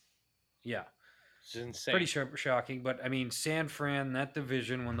share. Yeah. It's insane. Pretty shocking, but I mean, San Fran, that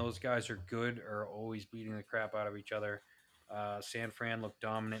division, when those guys are good, are always beating the crap out of each other. San Fran looked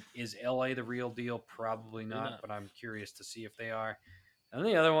dominant. Is LA the real deal? Probably not, but I'm curious to see if they are. And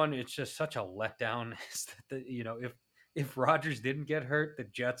the other one, it's just such a letdown. Is that if Rodgers didn't get hurt, the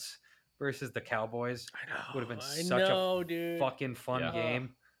Jets versus the Cowboys would have been such a fucking fun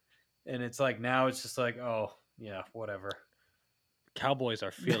game. And it's like now it's just like, oh yeah, whatever. Cowboys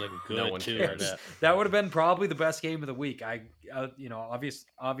are feeling good No one too. cares. That would have been probably the best game of the week.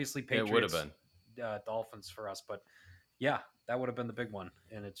 Obviously Patriots, It would have been. Dolphins for us, but yeah, that would have been the big one.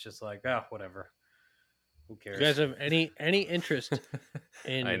 And it's just like, whatever. Who cares? You guys have any interest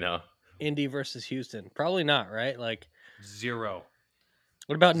in I know. Indy versus Houston? Probably not, right? Like 0.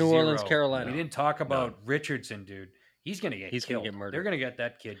 What about New Orleans, Zero. Carolina? We didn't talk about Richardson, dude. He's gonna get He's killed. gonna get murdered. They're gonna get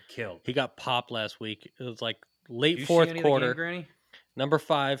that kid killed. He got popped last week. It was like Did late you see fourth any of the game, quarter. Granny? Number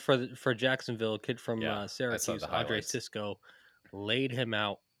 5 for Jacksonville, kid from Yeah, I saw Syracuse, the Andre highlights. Cisco, laid him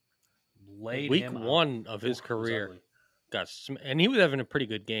out. Laid Week him out. 1 of his Oof, it was career, ugly. and he was having a pretty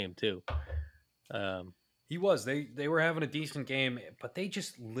good game too. He was. They were having a decent game, but they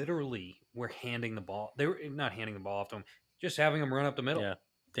just literally were handing the ball. They were not handing the ball off to him, just having him run up the middle. Yeah,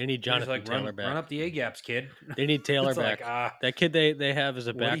 they need They're just Jonathan Taylor run, back. Run up the A gaps, kid. They need Taylor It's back. like, that kid they have as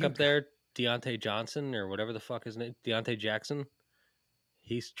a what do you backup got? there, Deontay Johnson or whatever the fuck his name, Deontay Jackson.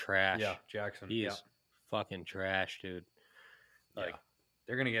 He's trash. Yeah, Jackson. He yeah. is fucking trash, dude. Like Yeah.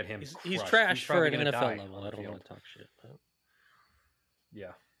 They're gonna get him. he's crushed. trash for probably an gonna NFL die level. on I the don't field. want to talk shit. But...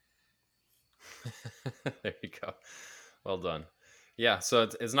 Yeah. There you go. Well done. Yeah, so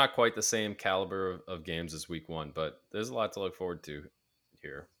it's not quite the same caliber of games as week 1, but there's a lot to look forward to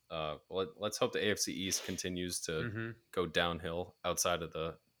here. Let's hope the AFC East continues to Mm-hmm. go downhill outside of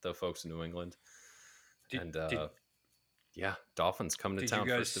the folks in New England. Yeah, Dolphins coming to Did town.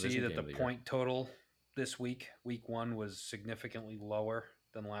 you guys first see division that game the of the year. point total this week 1, was significantly lower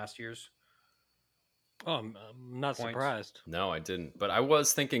than last year's? Oh, I'm not Points. surprised. No, I didn't. But I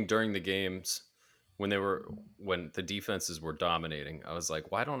was thinking during the games when the defenses were dominating, I was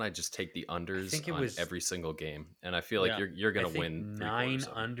like, why don't I just take the unders think it on was- every single game? And I feel like Yeah. you're I going to think win 9 3/4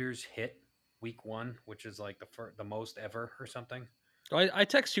 of them. unders hit week 1, which is like the most ever or something. Oh, I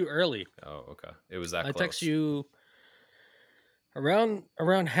text you early. Oh, okay. It was that I close. text you around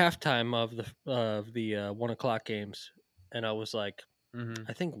halftime of the 1:00 games, and I was like, Mm-hmm.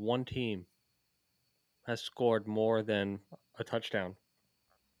 I think one team has scored more than a touchdown,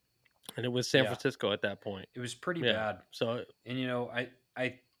 and it was San Yeah. Francisco at that point. It was pretty Yeah. bad. So And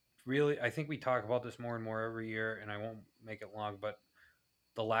I think we talk about this more and more every year, and I won't make it long, but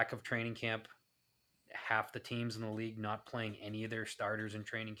the lack of training camp, half the teams in the league not playing any of their starters in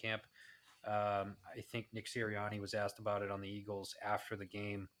training camp. I think Nick Sirianni was asked about it on the Eagles after the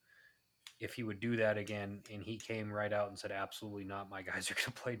game, if he would do that again, and he came right out and said, absolutely not. My guys are going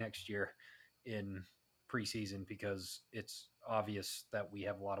to play next year in preseason because it's obvious that we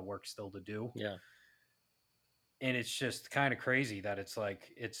have a lot of work still to do. yeah, And it's just kind of crazy that it's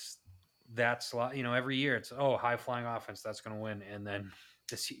like every year it's high flying offense that's going to win, and then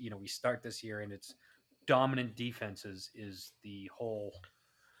we start this year and it's dominant defenses is the whole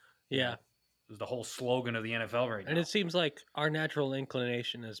yeah. is the whole slogan of the NFL right now. And it seems like our natural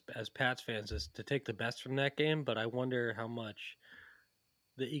inclination as Pats fans is to take the best from that game, but I wonder how much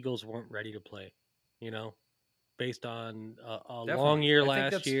the Eagles weren't ready to play. Based on a Definitely. long year I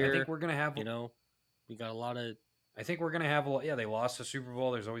think last year. I think we're going to have we got a lot of. I think we're going to have a lot. Yeah, they lost the Super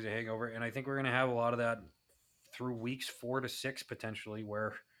Bowl. There's always a hangover, and I think we're going to have a lot of that through weeks 4 to 6 potentially,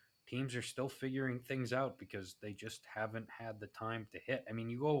 where teams are still figuring things out because they just haven't had the time to hit. I mean,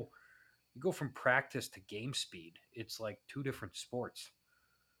 you go from practice to game speed. It's like 2 different sports.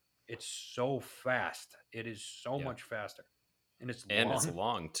 It's so fast. It is so much faster, and it's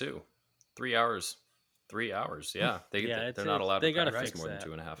long too. 3 hours. 3 hours. Yeah, they're not allowed They to gotta practice fix more that.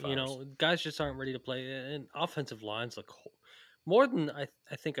 than 2.5 hours. Guys just aren't ready to play, and offensive lines look more than I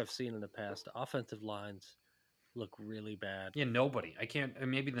think I've seen in the past. Offensive lines look really bad. Yeah, nobody. I can't.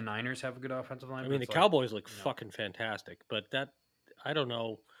 Maybe the Niners have a good offensive line. I but mean, the it's Cowboys look fucking fantastic, but I don't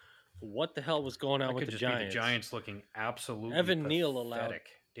know what the hell was going on that with could the just be Giants. the Giants looking absolutely Evan Neal allowed. pathetic.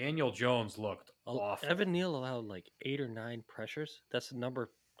 Daniel Jones looked awful. Evan Neal allowed like 8 or 9 pressures. That's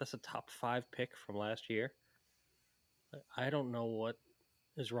a top 5 pick from last year. I don't know what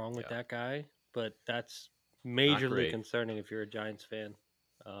is wrong with that guy, but that's majorly great. concerning if you're a Giants fan.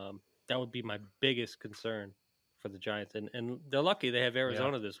 That would be my biggest concern for the Giants, and they're lucky they have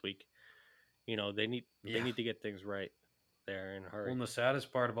Arizona this week. They need to get things right there in a hurry. Well, and the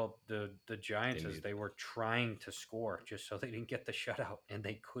saddest part about the Giants is Indeed. they were trying to score just so they didn't get the shutout, and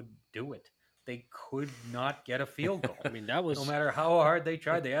they couldn't do it. They could not get a field goal. I mean, that was No matter how hard they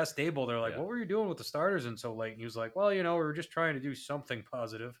tried. They asked Dable, they're like, Yeah. what were you doing with the starters in so late? And he was like, well, we were just trying to do something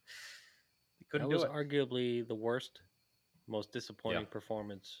positive. They couldn't that was do it. arguably the worst, most disappointing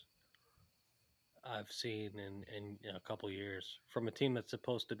performance I've seen in a couple years from a team that's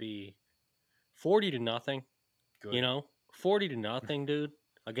supposed to be 40-0. Good. 40-0, dude,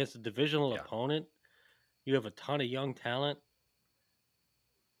 against a divisional Yeah. opponent. You have a ton of young talent.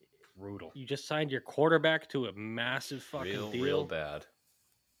 Brutal. You just signed your quarterback to a massive fucking deal. Real bad.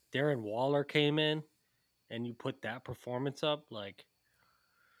 Darren Waller came in, and you put that performance up. Like,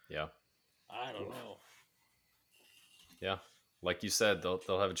 Yeah. I don't know. Yeah. Like you said, they'll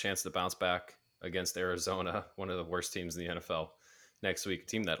have a chance to bounce back against Arizona, one of the worst teams in the NFL. next week, a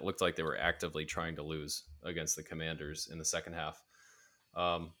team that looked like they were actively trying to lose against the Commanders in the second half.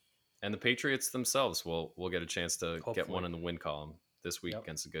 And the Patriots themselves will get a chance to get Hopefully. one in the win column this week Yep.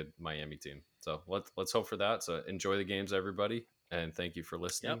 against a good Miami team. So let's hope for that. So enjoy the games, everybody, and thank you for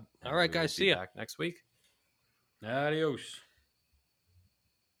listening. Yep. All right, And we will guys, be see ya. back next week. Adios.